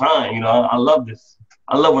full time. I love this.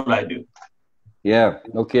 I love what I do. Yeah,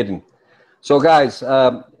 no kidding. So, guys,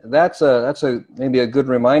 that's maybe a good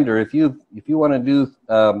reminder. If you want to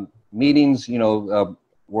do meetings,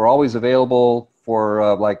 we're always available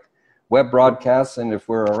for like web broadcasts, and if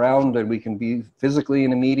we're around and we can be physically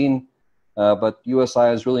in a meeting. But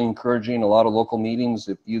USI is really encouraging a lot of local meetings.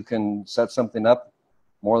 If you can set something up,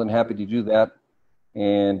 more than happy to do that.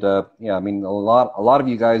 And yeah, I mean, a lot of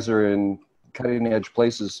you guys are in cutting edge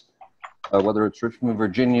places, whether it's Richmond,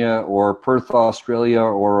 Virginia, or Perth, Australia,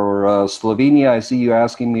 or Slovenia. I see you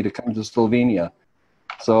asking me to come to Slovenia.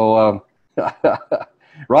 So,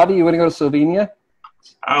 Rodney, you want to go to Slovenia?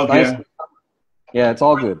 I don't care. Nice. Yeah, it's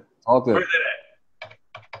all good. It's all good. Where's that at?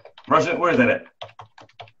 Russia, where is that at?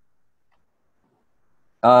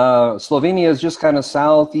 Slovenia is just kind of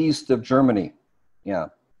southeast of Germany. Yeah.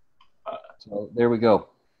 So there we go.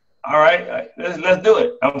 All right, let's do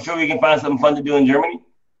it. I'm sure we can find something fun to do in Germany.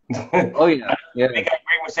 Oh yeah, yeah. They got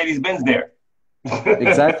great Mercedes-Benz there.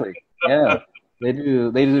 Exactly. Yeah, they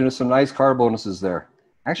do. They do some nice car bonuses there.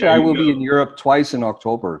 Actually, I will be in Europe twice in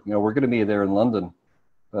October. You know, we're going to be there in London,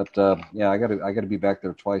 but yeah, I got to be back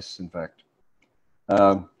there twice. In fact,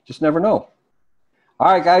 just never know.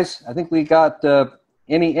 All right, guys. I think we got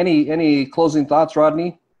any closing thoughts,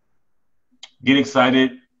 Rodney? Get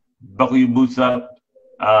excited. Buckle your boots up.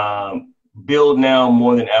 Build now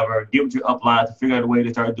more than ever. Get with your upline to figure out a way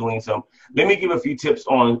to start doing some. Let me give a few tips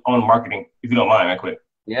on marketing, if you don't mind, right quick.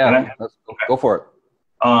 Yeah, go for it.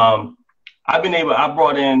 I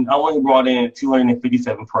only brought in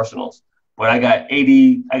 257 personals, but I got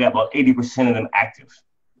about 80% of them active.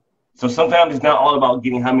 So sometimes it's not all about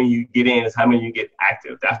getting how many you get in, it's how many you get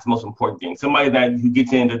active. That's the most important thing. Somebody who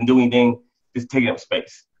gets in doesn't do anything, just taking up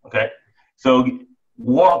space. Okay. So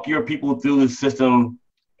walk your people through the system,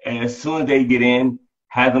 and as soon as they get in,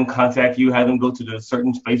 have them contact you, have them go to the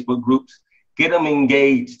certain Facebook groups, get them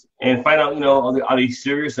engaged, and find out, are they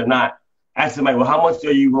serious or not? Ask them, well, how much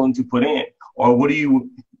are you willing to put in? Or what are you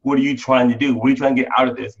trying to do? What are you trying to get out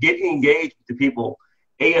of this? Get engaged with the people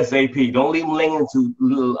ASAP. Don't leave them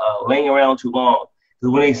laying around too long.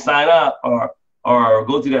 Because when they sign up or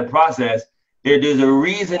go through that process, there's a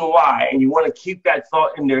reason why, and you want to keep that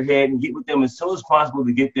thought in their head and get with them as soon as possible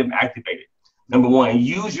to get them activated. Number one,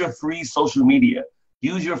 use your free social media.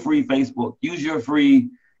 Use your free Facebook. Use your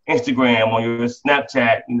free Instagram or your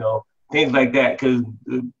Snapchat, things like that, because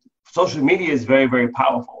social media is very, very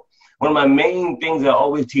powerful. One of my main things I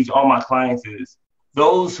always teach all my clients is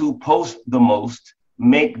those who post the most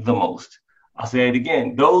make the most. I'll say it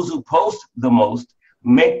again. Those who post the most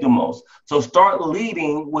make the most. So start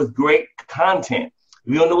leading with great content.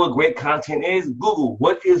 If you don't know what great content is, Google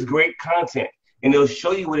what is great content, and it'll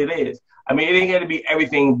show you what it is. I mean, it ain't got to be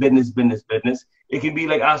everything business. It can be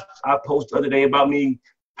like I posted the other day about me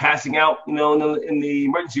passing out, in the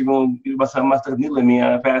emergency room about something, my stuff needle in me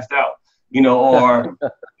and I passed out, or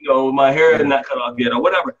my hair is not cut off yet or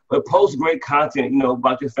whatever. But post great content,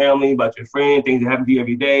 about your family, about your friend, things that happen to you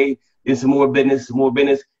every day. Then some more business,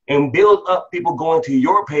 and build up people going to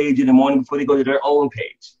your page in the morning before they go to their own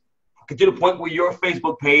page. Get to the point where your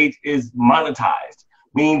Facebook page is monetized,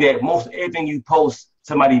 meaning that most everything you post,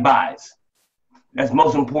 somebody buys. That's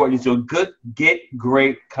most important. So get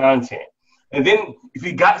great content. And then if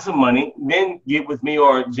you got some money, then get with me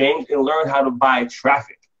or James and learn how to buy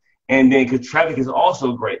traffic. And then, because traffic is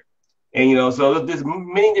also great. And, so there's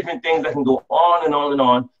many different things that can go on and on and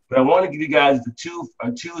on. But I want to give you guys the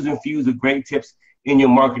twos and fews of great tips in your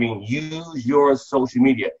marketing. Use your social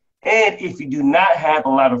media. And if you do not have a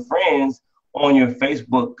lot of friends on your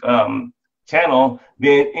Facebook channel,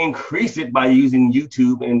 then increase it by using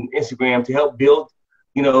YouTube and Instagram to help build,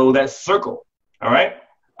 that circle. All right.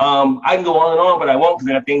 I can go on and on, but I won't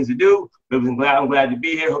because I have things to do. But I'm glad to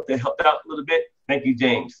be here. Hope that helped out a little bit. Thank you,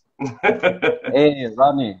 James. Hey,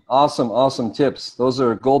 Rodney, awesome tips. Those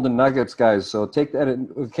are golden nuggets, guys. So take that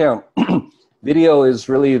into account. Video is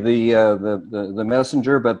really the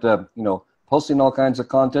messenger, but posting all kinds of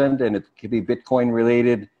content, and it can be Bitcoin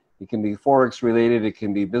related, it can be Forex related, it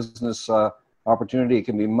can be business opportunity, it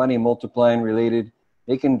can be money multiplying related.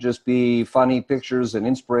 It can just be funny pictures and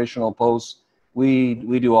inspirational posts. We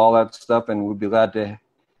do all that stuff, and we'd be glad to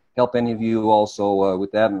help any of you also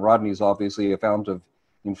with that. And Rodney's obviously a fount of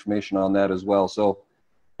information on that as well. So,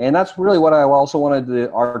 and that's really what I also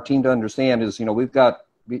wanted our team to understand is, we've got,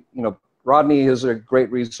 Rodney is a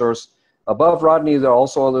great resource. Above Rodney,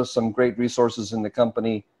 there's some great resources in the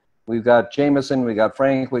company. We've got Jameson, we got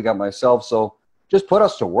Frank, we got myself. So just put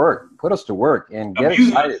us to work and get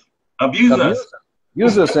excited. Abuse us.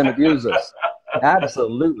 Use us and abuse us.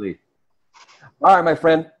 Absolutely. All right, my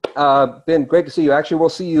friend. Ben, great to see you. Actually, we'll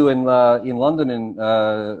see you in London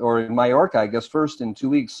or in Mallorca, I guess, first in 2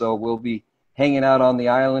 weeks. So we'll be hanging out on the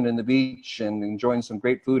island and the beach and enjoying some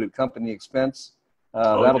great food at company expense.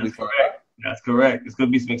 That'll be fun. Correct. That's correct. It's going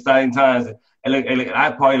to be some exciting times. And look, I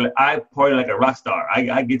party like a rock star.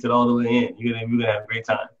 I get it all the way in. You're gonna have a great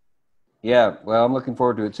time. Yeah, well, I'm looking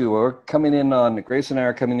forward to it too. We're coming in on, Grace and I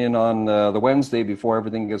are coming in on the Wednesday before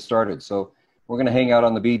everything gets started. So we're going to hang out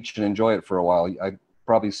on the beach and enjoy it for a while. I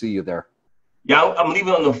probably see you there. Yeah, I'm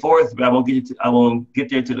leaving on the 4th, but I won't get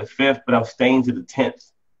there to the 5th, but I'm staying to the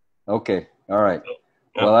 10th. Okay. All right.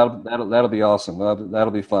 Well, Yep. that'll be awesome.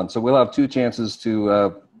 That'll be fun. So we'll have two chances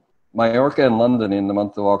to Mallorca and London in the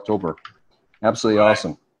month of October. Absolutely Right.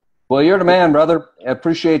 awesome. Well, you're the man, brother. I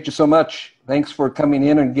appreciate you so much. Thanks for coming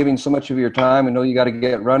in and giving so much of your time. I know you got to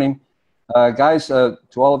get running. Guys, to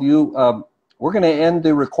all of you, we're going to end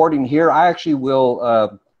the recording here. I actually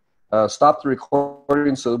will stop the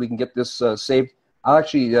recording so we can get this saved. I'll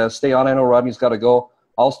actually stay on. I know Rodney's got to go.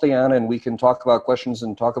 I'll stay on and we can talk about questions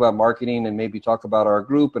and talk about marketing and maybe talk about our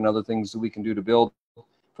group and other things that we can do to build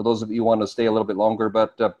for those of you who want to stay a little bit longer.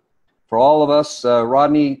 But for all of us,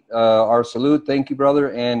 Rodney, our salute. Thank you,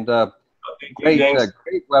 brother. And great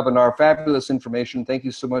webinar, fabulous information. Thank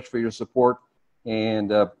you so much for your support. And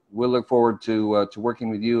we'll look forward to working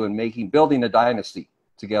with you and building a dynasty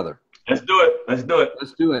together. Let's do it. Let's do it.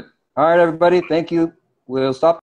 Let's do it. All right, everybody. Thank you. We'll stop.